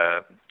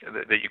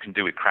that you can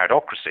do with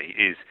crowdocracy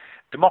is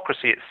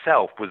democracy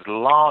itself was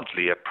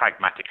largely a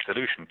pragmatic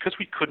solution because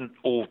we couldn't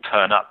all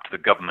turn up to the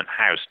government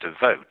house to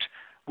vote.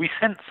 We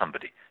sent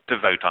somebody to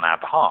vote on our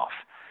behalf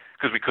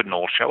because we couldn't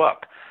all show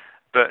up.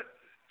 But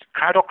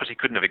crowdocracy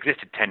couldn't have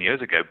existed 10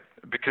 years ago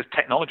because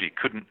technology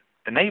couldn't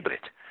enable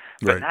it.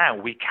 But now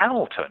we can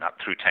all turn up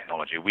through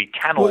technology. We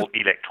can all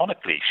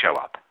electronically show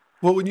up.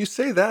 Well, when you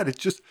say that, it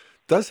just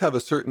does have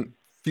a certain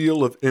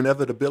feel of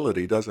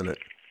inevitability, doesn't it?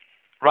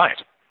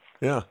 Right.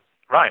 Yeah.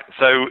 Right.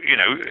 So,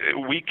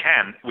 we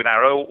can, with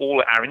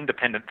all our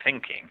independent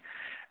thinking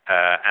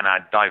and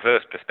our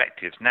diverse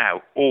perspectives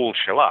now, all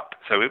show up.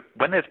 So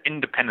when there's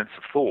independence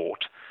of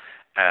thought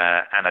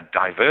and a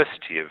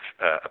diversity of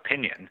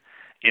opinion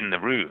in the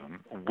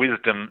room,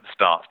 wisdom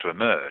starts to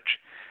emerge.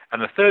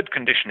 And the third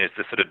condition is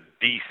the sort of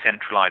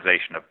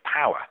decentralization of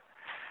power.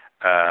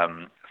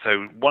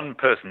 So one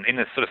person, in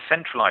a sort of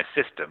centralized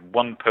system,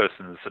 one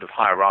person's sort of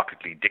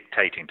hierarchically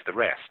dictating to the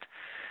rest.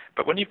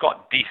 But when you've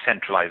got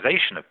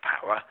decentralization of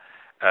power,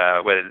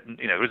 where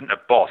there isn't a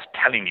boss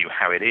telling you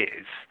how it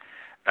is,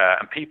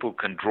 and people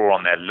can draw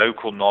on their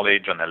local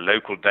knowledge, on their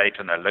local data,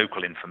 and their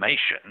local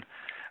information,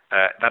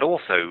 that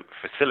also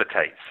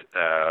facilitates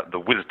the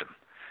wisdom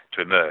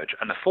to emerge.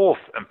 And the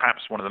fourth, and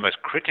perhaps one of the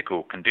most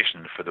critical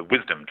conditions for the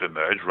wisdom to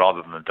emerge, rather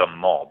than the dumb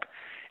mob,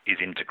 is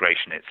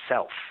integration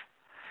itself.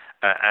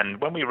 And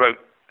when we wrote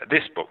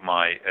this book,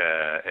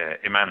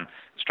 Iman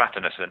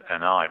Stratinus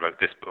and I wrote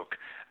this book,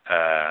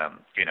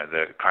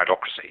 the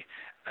crowdocracy,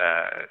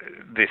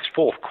 this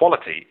fourth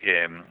quality,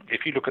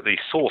 if you look at the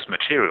source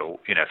material,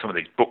 some of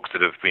these books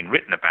that have been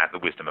written about the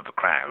wisdom of a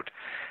crowd,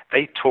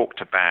 they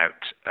talked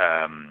about,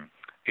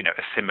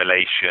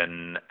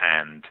 assimilation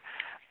and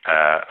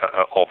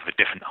of the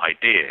different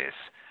ideas.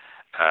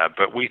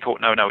 But we thought,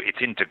 no, it's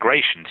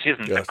integration. This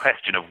isn't a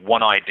question of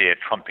one idea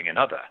trumping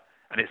another.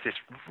 And it's this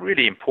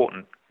really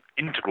important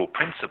integral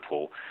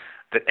principle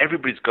that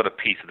everybody's got a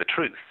piece of the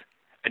truth.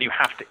 And you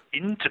have to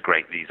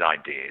integrate these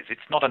ideas.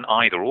 It's not an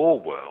either-or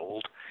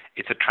world.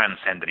 It's a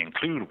transcend and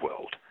include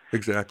world.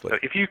 Exactly. So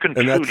if you can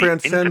and that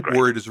transcend integrate,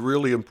 word is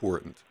really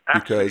important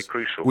because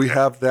crucial. We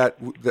have that's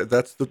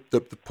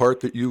the part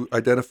that you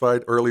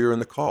identified earlier in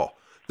the call,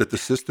 that the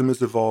system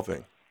is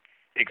evolving.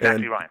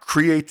 Exactly and right.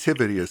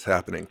 Creativity is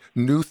happening.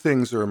 New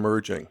things are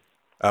emerging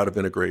out of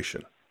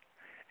integration.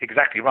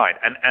 Exactly right.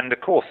 And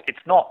of course,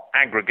 it's not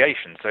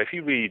aggregation. So if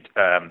you read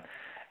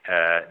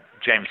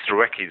James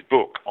Surowiecki's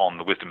book on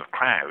the wisdom of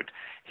crowd,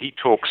 he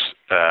talks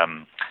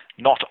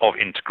not of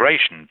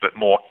integration, but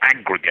more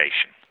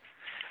aggregation.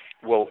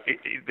 Well,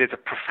 there's a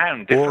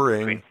profound difference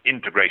between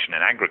integration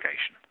and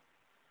aggregation.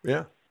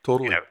 Yeah,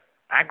 totally.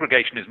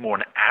 Aggregation is more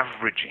an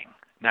averaging.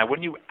 Now,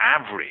 when you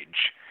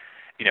average,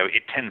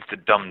 it tends to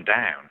dumb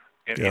down.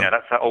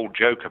 That's that old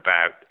joke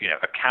about,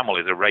 a camel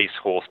is a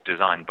racehorse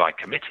designed by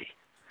committee.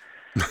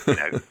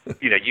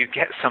 You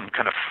get some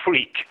kind of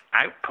freak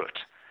output,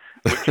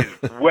 which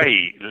is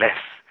way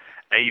less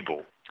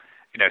able.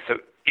 So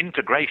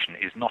integration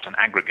is not an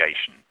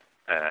aggregation.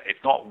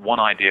 It's not one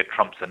idea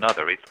trumps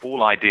another. It's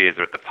all ideas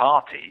are at the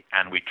party,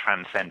 and we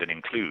transcend and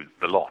include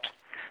the lot.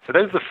 So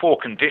those are the four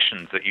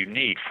conditions that you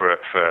need for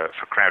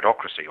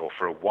crowdocracy or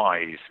for a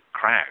wise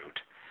crowd.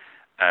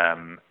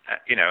 And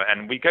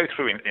we go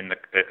through in the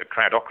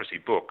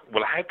crowdocracy book,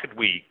 well, how could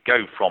we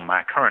go from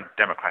our current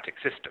democratic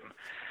system,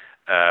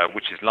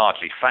 which has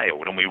largely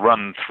failed, and we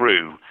run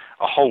through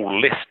a whole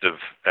list of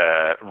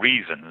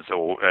reasons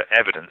or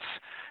evidence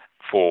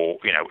for,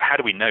 how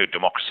do we know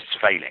democracy is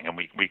failing? And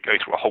we go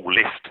through a whole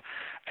list.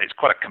 It's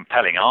quite a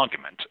compelling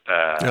argument,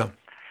 that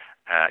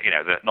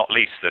not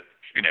least that,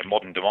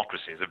 modern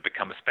democracies have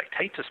become a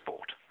spectator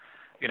sport.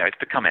 It's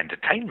become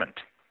entertainment.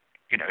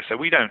 So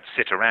we don't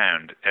sit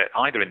around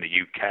either in the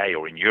UK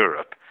or in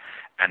Europe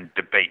and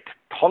debate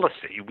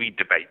policy. We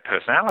debate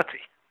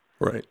personality.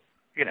 Right.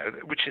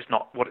 which is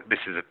not what this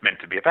is meant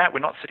to be about. We're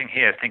not sitting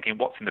here thinking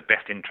what's in the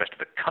best interest of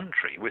the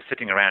country. We're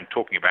sitting around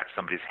talking about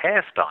somebody's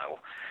hairstyle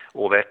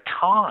or their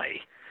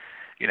tie,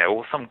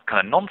 or some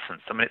kind of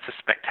nonsense. I mean, it's a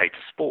spectator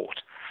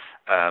sport,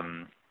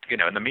 and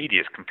the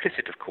media is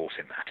complicit, of course,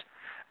 in that.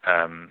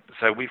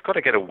 So we've got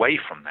to get away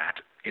from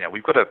that.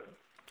 We've got to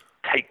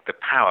take the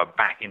power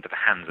back into the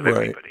hands of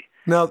everybody.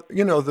 Now,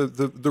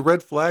 the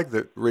red flag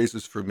that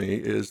raises for me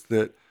is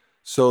that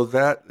so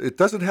that it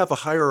doesn't have a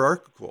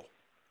hierarchical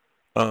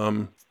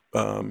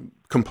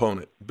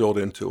component built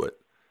into it.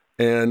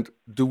 And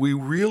do we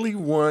really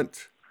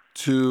want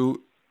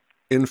to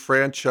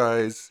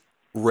enfranchise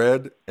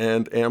red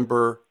and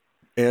amber,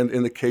 and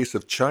in the case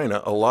of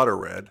China, a lot of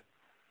red?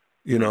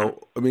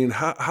 I mean,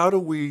 how do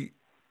we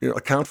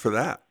account for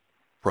that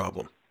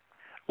problem?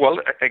 Well,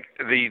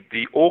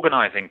 the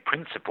organizing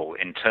principle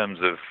in terms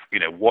of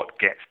what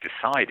gets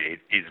decided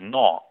is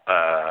not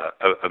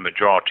a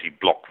majority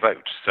block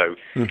vote. So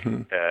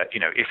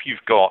if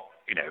you've got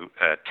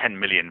 10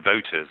 million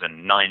voters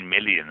and 9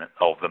 million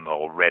of them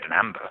are red and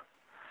amber,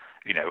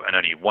 and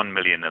only 1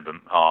 million of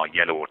them are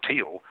yellow or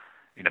teal,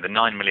 the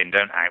 9 million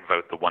don't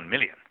outvote the 1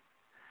 million.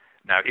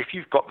 Now, if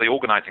you've got the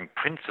organizing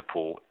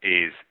principle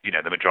is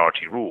the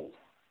majority rule,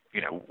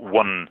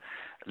 one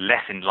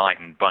less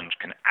enlightened bunch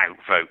can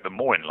outvote the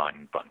more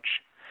enlightened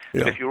bunch.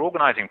 Yeah. But if your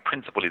organizing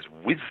principle is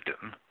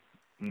wisdom,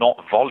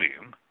 not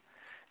volume,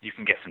 you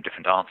can get some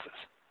different answers.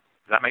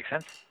 Does that make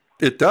sense?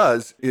 It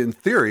does, in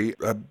theory.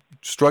 I'm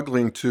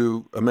struggling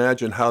to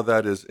imagine how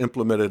that is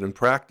implemented in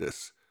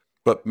practice,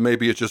 but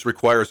maybe it just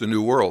requires a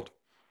new world.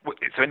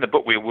 So in the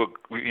book, we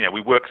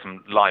work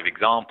some live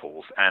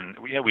examples, and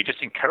we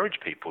just encourage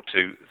people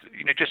to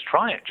just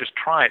try it. Just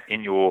try it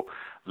in your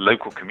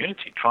local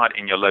community. Try it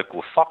in your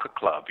local soccer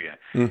club,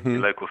 your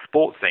local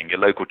sports thing, your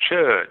local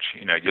church,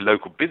 your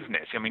local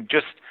business. I mean,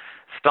 just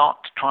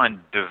start to try and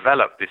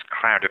develop this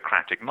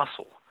crowdocratic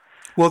muscle.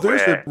 Well,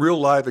 there's a real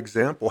live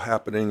example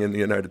happening in the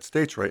United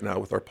States right now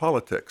with our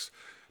politics,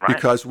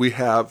 because we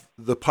have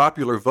the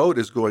popular vote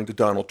is going to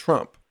Donald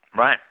Trump,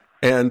 right?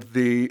 And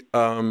the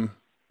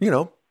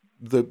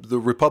the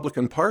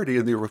Republican Party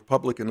and the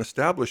Republican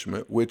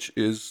establishment, which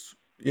is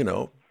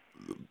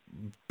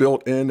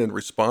built in and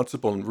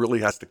responsible and really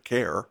has to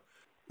care,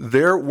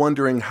 they're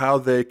wondering how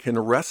they can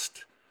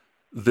wrest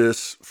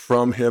this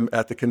from him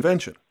at the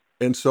convention.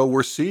 And so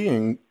we're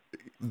seeing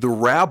the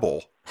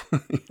rabble,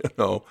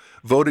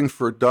 voting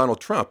for Donald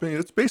Trump. I mean,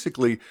 it's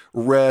basically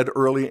red,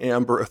 early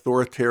amber,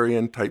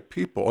 authoritarian type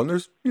people. And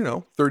there's,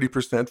 30%,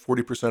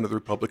 40% of the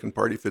Republican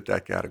Party fit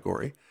that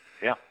category.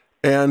 Yeah.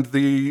 And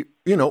the,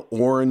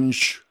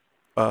 orange,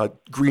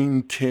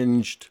 green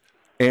tinged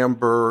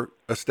amber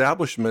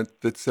establishment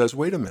that says,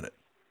 wait a minute.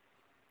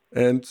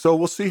 And so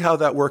we'll see how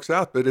that works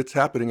out, but it's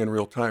happening in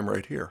real time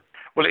right here.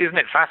 Well, isn't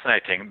it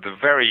fascinating? The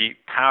very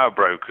power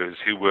brokers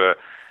who were,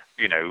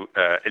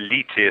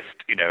 elitist,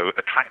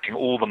 attracting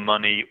all the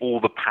money,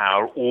 all the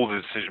power, all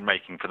the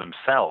decision-making for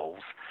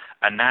themselves,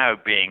 are now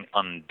being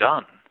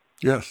undone.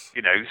 Yes.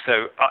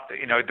 So,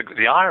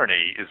 the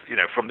irony is,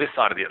 from this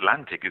side of the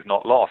Atlantic is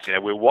not lost.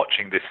 We're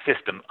watching this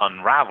system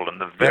unravel,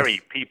 and the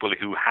very people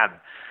who had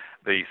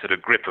the sort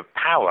of grip of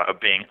power are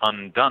being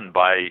undone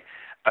by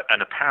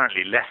an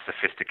apparently less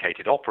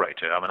sophisticated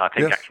operator. I mean, I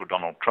think actual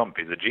Donald Trump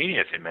is a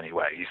genius in many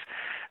ways.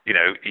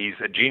 He's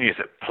a genius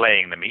at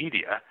playing the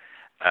media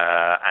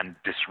and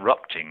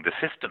disrupting the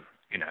system.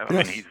 I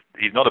mean,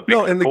 he's not a big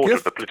supporter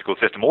of the political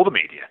system or the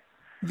media.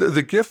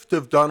 The gift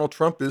of Donald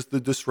Trump is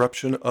the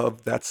disruption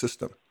of that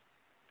system.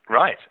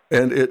 Right.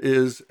 And it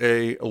is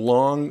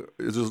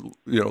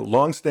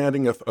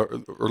long-standing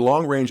or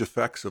long-range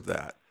effects of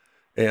that,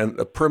 and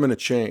a permanent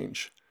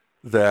change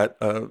that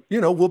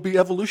will be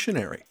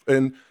evolutionary.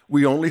 And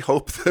we only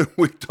hope that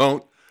we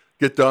don't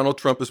get Donald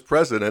Trump as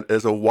president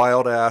as a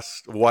wild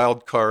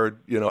card,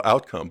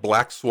 outcome,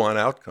 black swan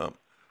outcome.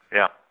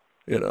 Yeah.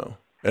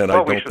 And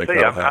I don't think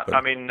that'll happen. I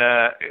mean,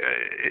 I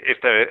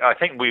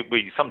think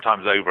we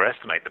sometimes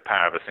overestimate the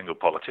power of a single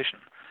politician.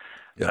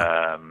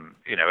 Yeah.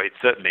 It's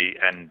certainly,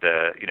 and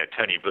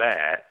Tony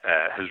Blair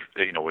has,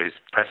 his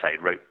press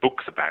aide wrote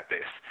books about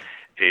this.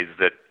 Is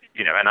that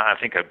and I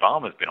think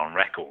Obama's been on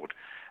record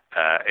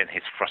in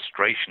his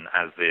frustration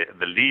as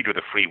the leader of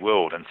the free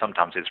world, and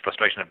sometimes his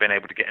frustration of being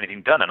able to get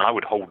anything done. And I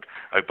would hold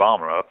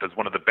Obama up as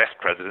one of the best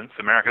presidents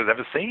America's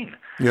ever seen.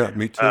 Yeah,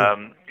 me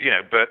too.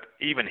 But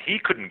even he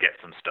couldn't get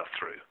some stuff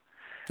through.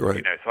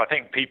 Right. So I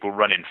think people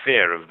run in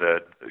fear of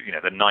the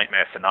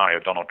nightmare scenario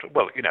of Donald Trump.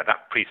 Well,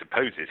 that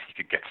presupposes he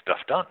could get stuff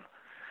done.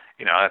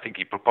 I think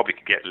he probably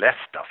could get less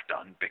stuff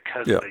done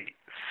because the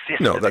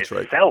system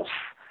itself,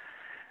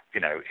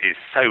 is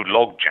so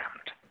log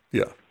jammed.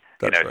 Yeah.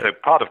 That's right. So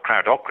part of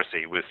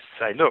crowdocracy was to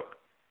say, look,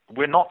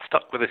 we're not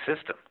stuck with a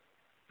system.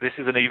 This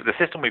is the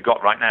system we've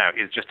got right now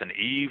is just an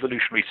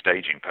evolutionary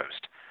staging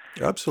post.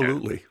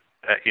 Absolutely.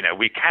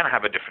 We can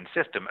have a different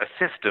system, a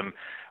system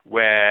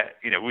where,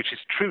 which is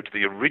true to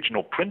the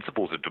original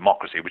principles of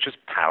democracy, which is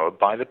powered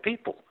by the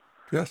people.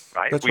 Yes,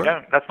 right. That's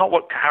right. That's not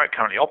how it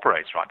currently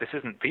operates, right? This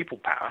isn't people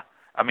power.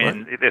 I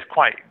mean, there's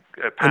quite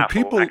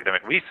powerful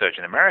academic research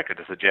in America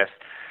to suggest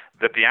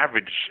that the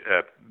average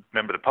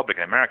member of the public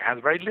in America has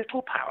very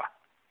little power.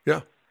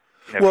 Yeah.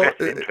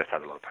 Vested interest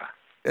has a lot of power.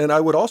 And I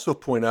would also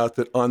point out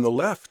that on the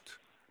left,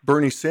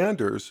 Bernie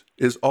Sanders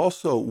is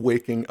also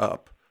waking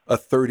up a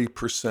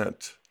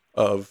 30%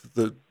 of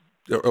the,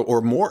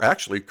 or more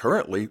actually,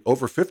 currently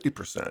over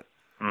 50%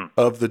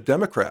 of the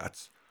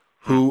Democrats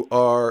who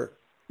are,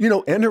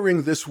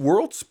 entering this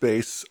world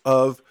space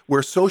of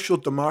where social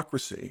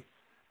democracy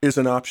is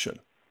an option.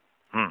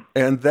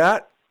 And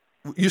that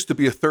used to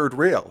be a third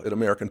rail in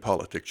American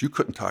politics. You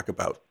couldn't talk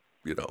about,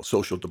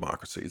 social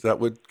democracies. That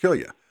would kill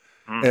you.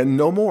 And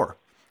no more.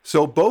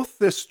 So both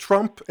this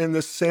Trump and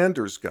this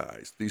Sanders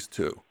guys, these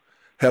two,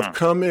 have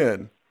come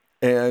in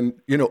and,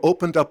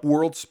 opened up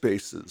world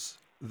spaces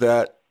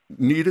that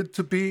needed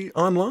to be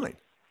online.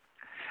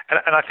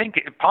 And I think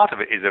part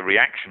of it is a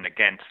reaction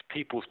against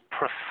people's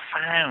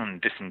profound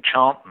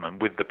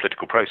disenchantment with the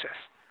political process.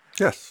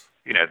 Yes.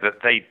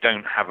 That they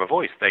don't have a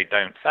voice, they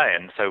don't say.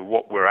 And so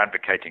what we're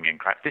advocating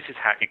this is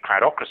how in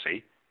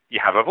crowdocracy,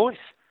 you have a voice.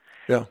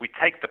 Yeah. We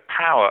take the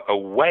power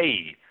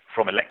away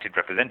from elected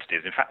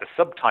representatives. In fact, the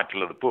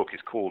subtitle of the book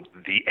is called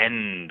The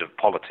End of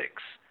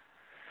Politics,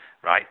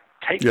 right?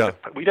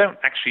 We don't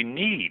actually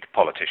need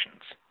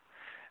politicians.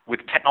 With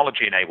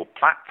technology-enabled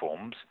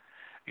platforms,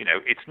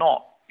 it's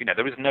not,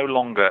 there is no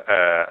longer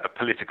a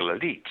political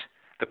elite.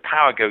 The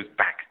power goes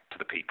back to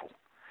the people.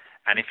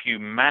 And if you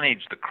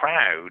manage the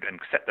crowd and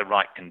set the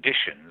right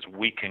conditions,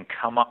 we can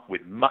come up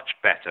with much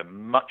better,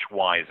 much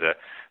wiser,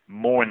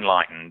 more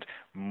enlightened,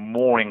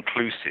 more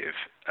inclusive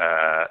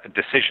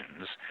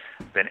decisions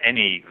than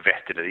any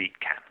vested elite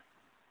can.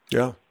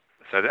 Yeah.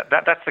 So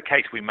that's the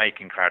case we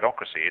make in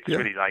crowdocracy. It's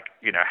really like,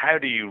 how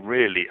do you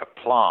really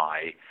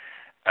apply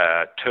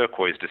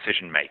turquoise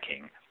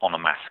decision-making on a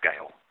mass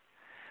scale?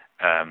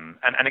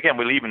 And again,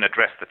 we'll even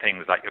address the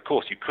things like, of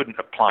course, you couldn't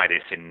apply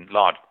this in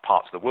large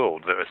parts of the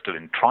world that are still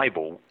in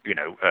tribal,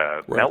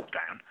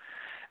 meltdown.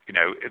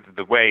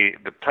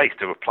 The place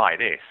to apply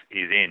this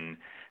is in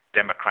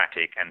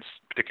democratic and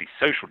particularly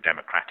social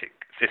democratic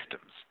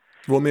systems.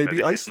 Well,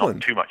 maybe Iceland.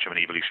 It's not too much of an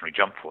evolutionary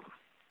jump for them.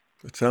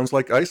 It sounds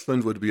like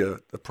Iceland would be a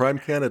prime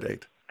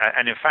candidate.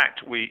 And in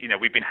fact,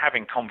 we've been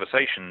having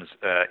conversations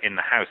in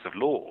the House of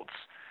Lords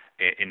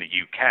in the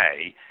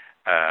UK.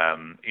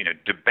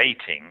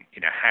 Debating,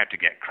 how to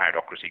get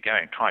crowdocracy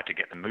going, try to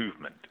get the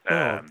movement.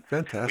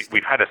 Fantastic.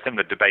 We've had a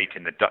similar debate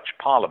in the Dutch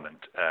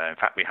Parliament. In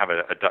fact, we have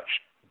a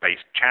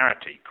Dutch-based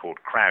charity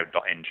called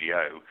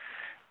Crowd.ngo,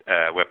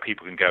 where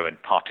people can go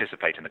and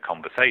participate in the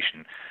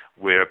conversation.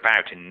 We're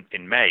about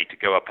in May to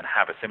go up and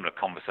have a similar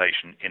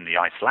conversation in the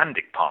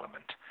Icelandic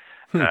Parliament.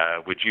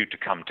 We're due to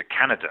come to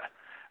Canada.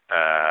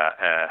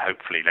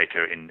 Hopefully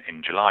later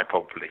in July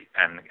probably,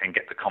 and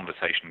get the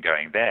conversation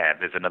going there.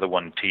 There's another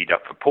one teed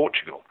up for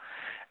Portugal.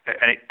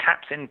 And it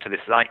taps into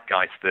this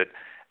zeitgeist that,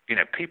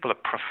 people are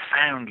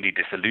profoundly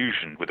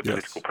disillusioned with the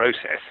political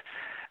process.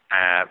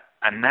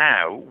 And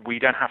now we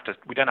don't have to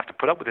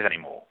put up with it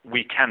anymore.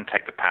 We can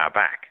take the power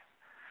back.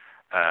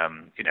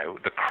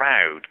 The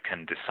crowd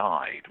can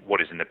decide what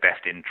is in the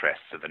best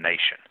interests of the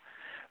nation,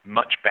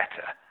 much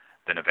better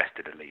than a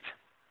vested elite.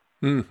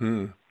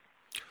 Mm-hmm.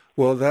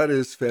 Well, that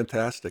is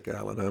fantastic,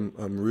 Alan.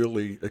 I'm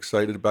really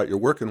excited about your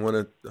work and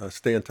want to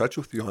stay in touch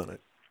with you on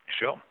it.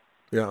 Sure.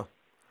 Yeah.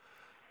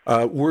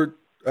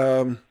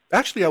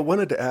 Actually, I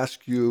wanted to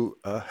ask you,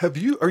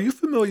 are you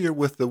familiar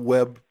with the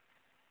web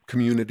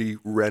community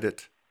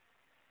Reddit?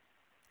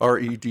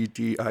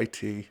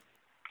 Reddit.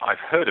 I've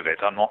heard of it.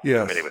 I'm not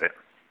familiar with it.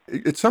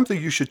 It's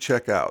something you should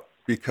check out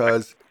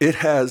because it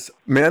has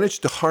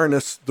managed to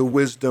harness the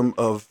wisdom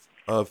of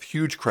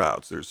huge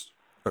crowds. There's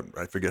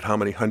I forget how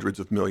many hundreds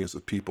of millions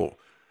of people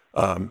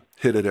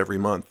hit it every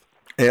month.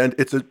 And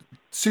it's a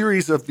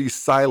series of these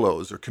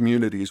silos or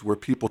communities where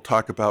people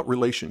talk about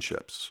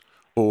relationships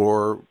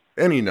or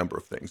any number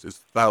of things. There's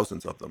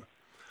thousands of them.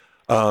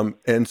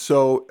 And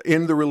so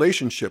in the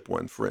relationship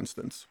one, for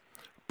instance,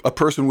 a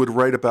person would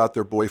write about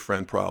their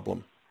boyfriend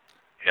problem.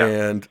 Yeah.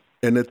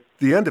 And at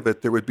the end of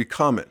it, there would be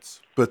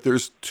comments. But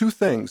there's two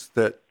things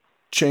that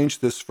change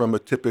this from a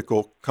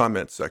typical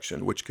comment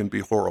section, which can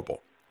be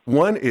horrible.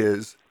 One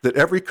is that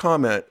every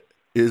comment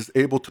is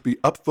able to be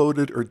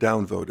upvoted or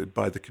downvoted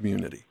by the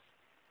community.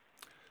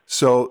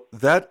 So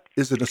that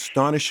is an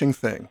astonishing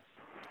thing.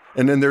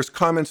 And then there's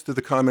comments to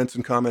the comments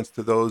and comments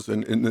to those.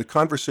 And in the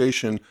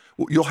conversation,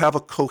 you'll have a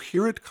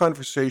coherent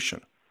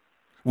conversation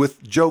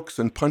with jokes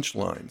and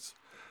punchlines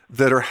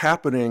that are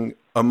happening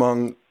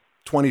among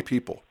 20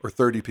 people or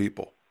 30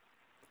 people.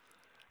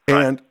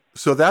 Right. And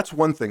so that's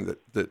one thing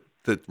that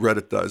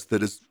Reddit does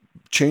that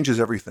changes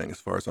everything as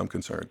far as I'm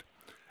concerned.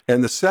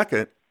 And the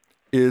second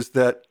is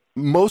that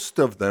most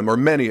of them, or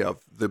many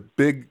of the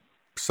big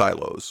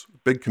silos,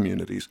 big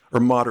communities,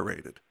 are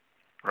moderated.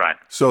 Right.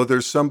 So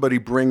there's somebody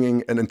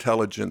bringing an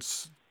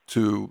intelligence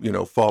to,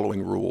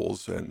 following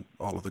rules and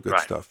all of the good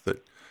stuff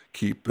that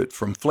keep it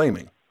from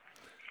flaming.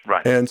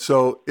 Right. And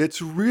so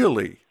it's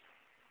really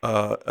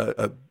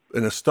an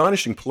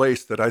astonishing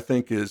place that I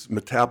think is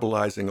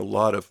metabolizing a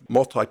lot of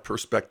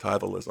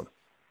multi-perspectivalism.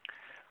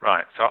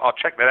 Right. So I'll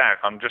check that out.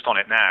 I'm just on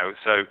it now.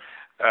 So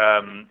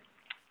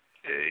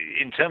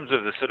in terms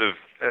of the sort of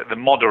the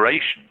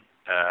moderation,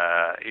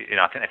 I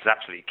think that's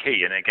absolutely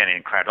key. And again,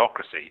 in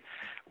crowdocracy,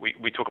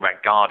 we talk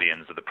about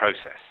guardians of the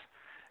process.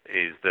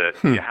 Is that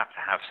you have to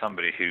have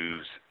somebody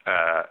who's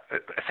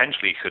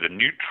essentially sort of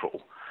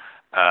neutral,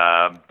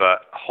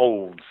 but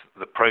holds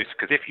the process.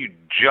 Because if you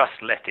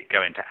just let it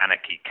go into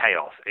anarchy,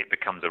 chaos, it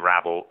becomes a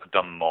rabble, a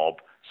dumb mob,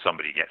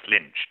 somebody gets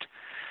lynched.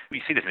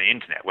 We see this on the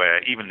internet,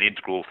 where even the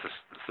integral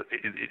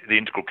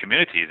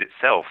community is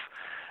itself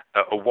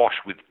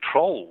awash with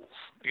trolls,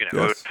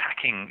 Yes.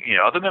 attacking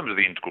other members of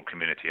the integral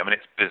community. I mean,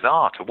 it's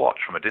bizarre to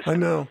watch from a distance. I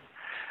know.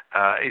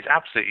 It's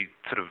absolutely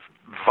sort of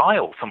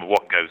vile, some of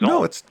what goes on.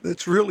 No,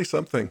 it's really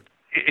something.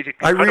 It's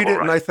I read it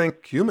right? and I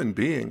think, human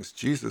beings,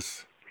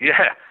 Jesus.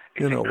 Yeah,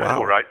 it's incredible,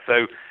 wow. right?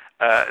 So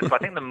I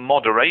think the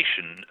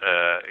moderation,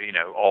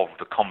 of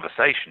the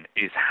conversation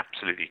is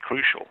absolutely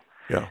crucial.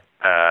 Yeah.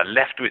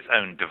 Left to its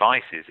own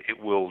devices, it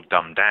will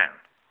dumb down.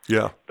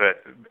 Yeah.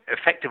 But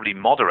effectively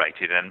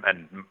moderated, and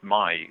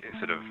my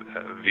sort of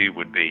view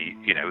would be,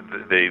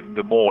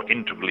 the more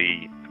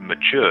integrally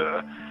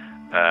mature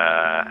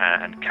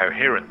and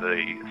coherent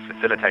the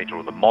facilitator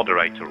or the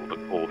moderator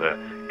or the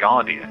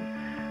guardian,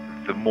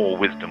 the more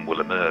wisdom will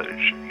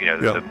emerge.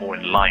 The more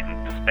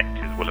enlightened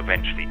perspectives will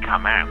eventually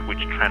come out,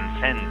 which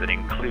transcends and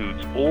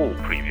includes all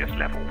previous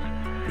levels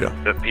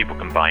that people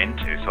can buy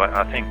into. So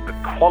I think the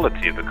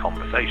quality of the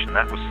conversation,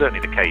 that was certainly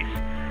the case,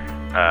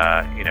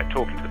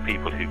 talking to the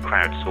people who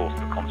crowdsourced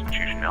the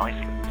Constitution in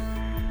Iceland.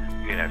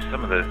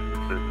 Some of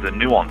the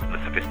nuance and the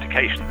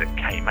sophistication that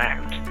came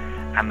out,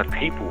 and the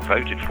people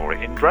voted for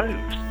it in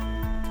droves.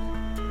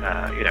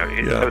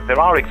 So there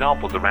are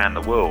examples around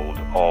the world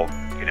of,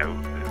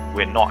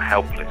 we're not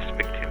helpless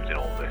victims in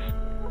all this.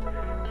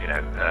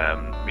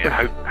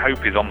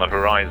 Hope is on the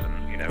horizon,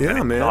 and it's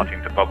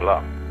starting to bubble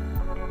up.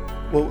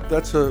 Well,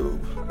 that's a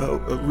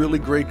really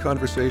great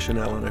conversation,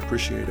 Alan. I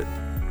appreciate it.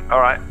 All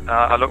right.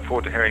 I look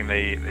forward to hearing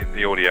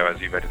the audio as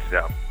you've edited it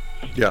out.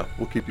 Yeah,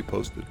 we'll keep you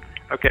posted.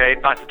 Okay.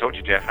 Nice to talk to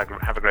you, Jeff.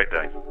 Have a great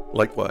day.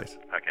 Likewise.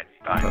 Okay.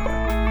 Bye.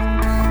 Bye-bye.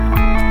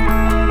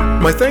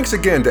 My thanks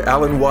again to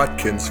Alan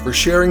Watkins for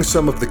sharing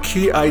some of the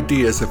key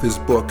ideas of his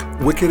book,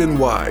 Wicked and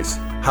Wise: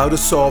 How to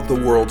Solve the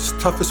World's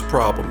Toughest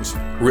Problems,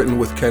 written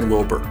with Ken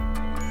Wilber.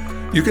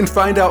 You can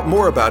find out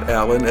more about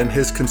Alan and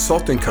his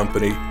consulting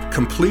company,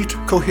 Complete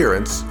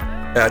Coherence,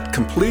 at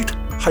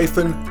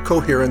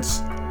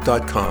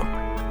complete-coherence.com.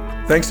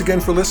 Thanks again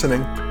for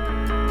listening.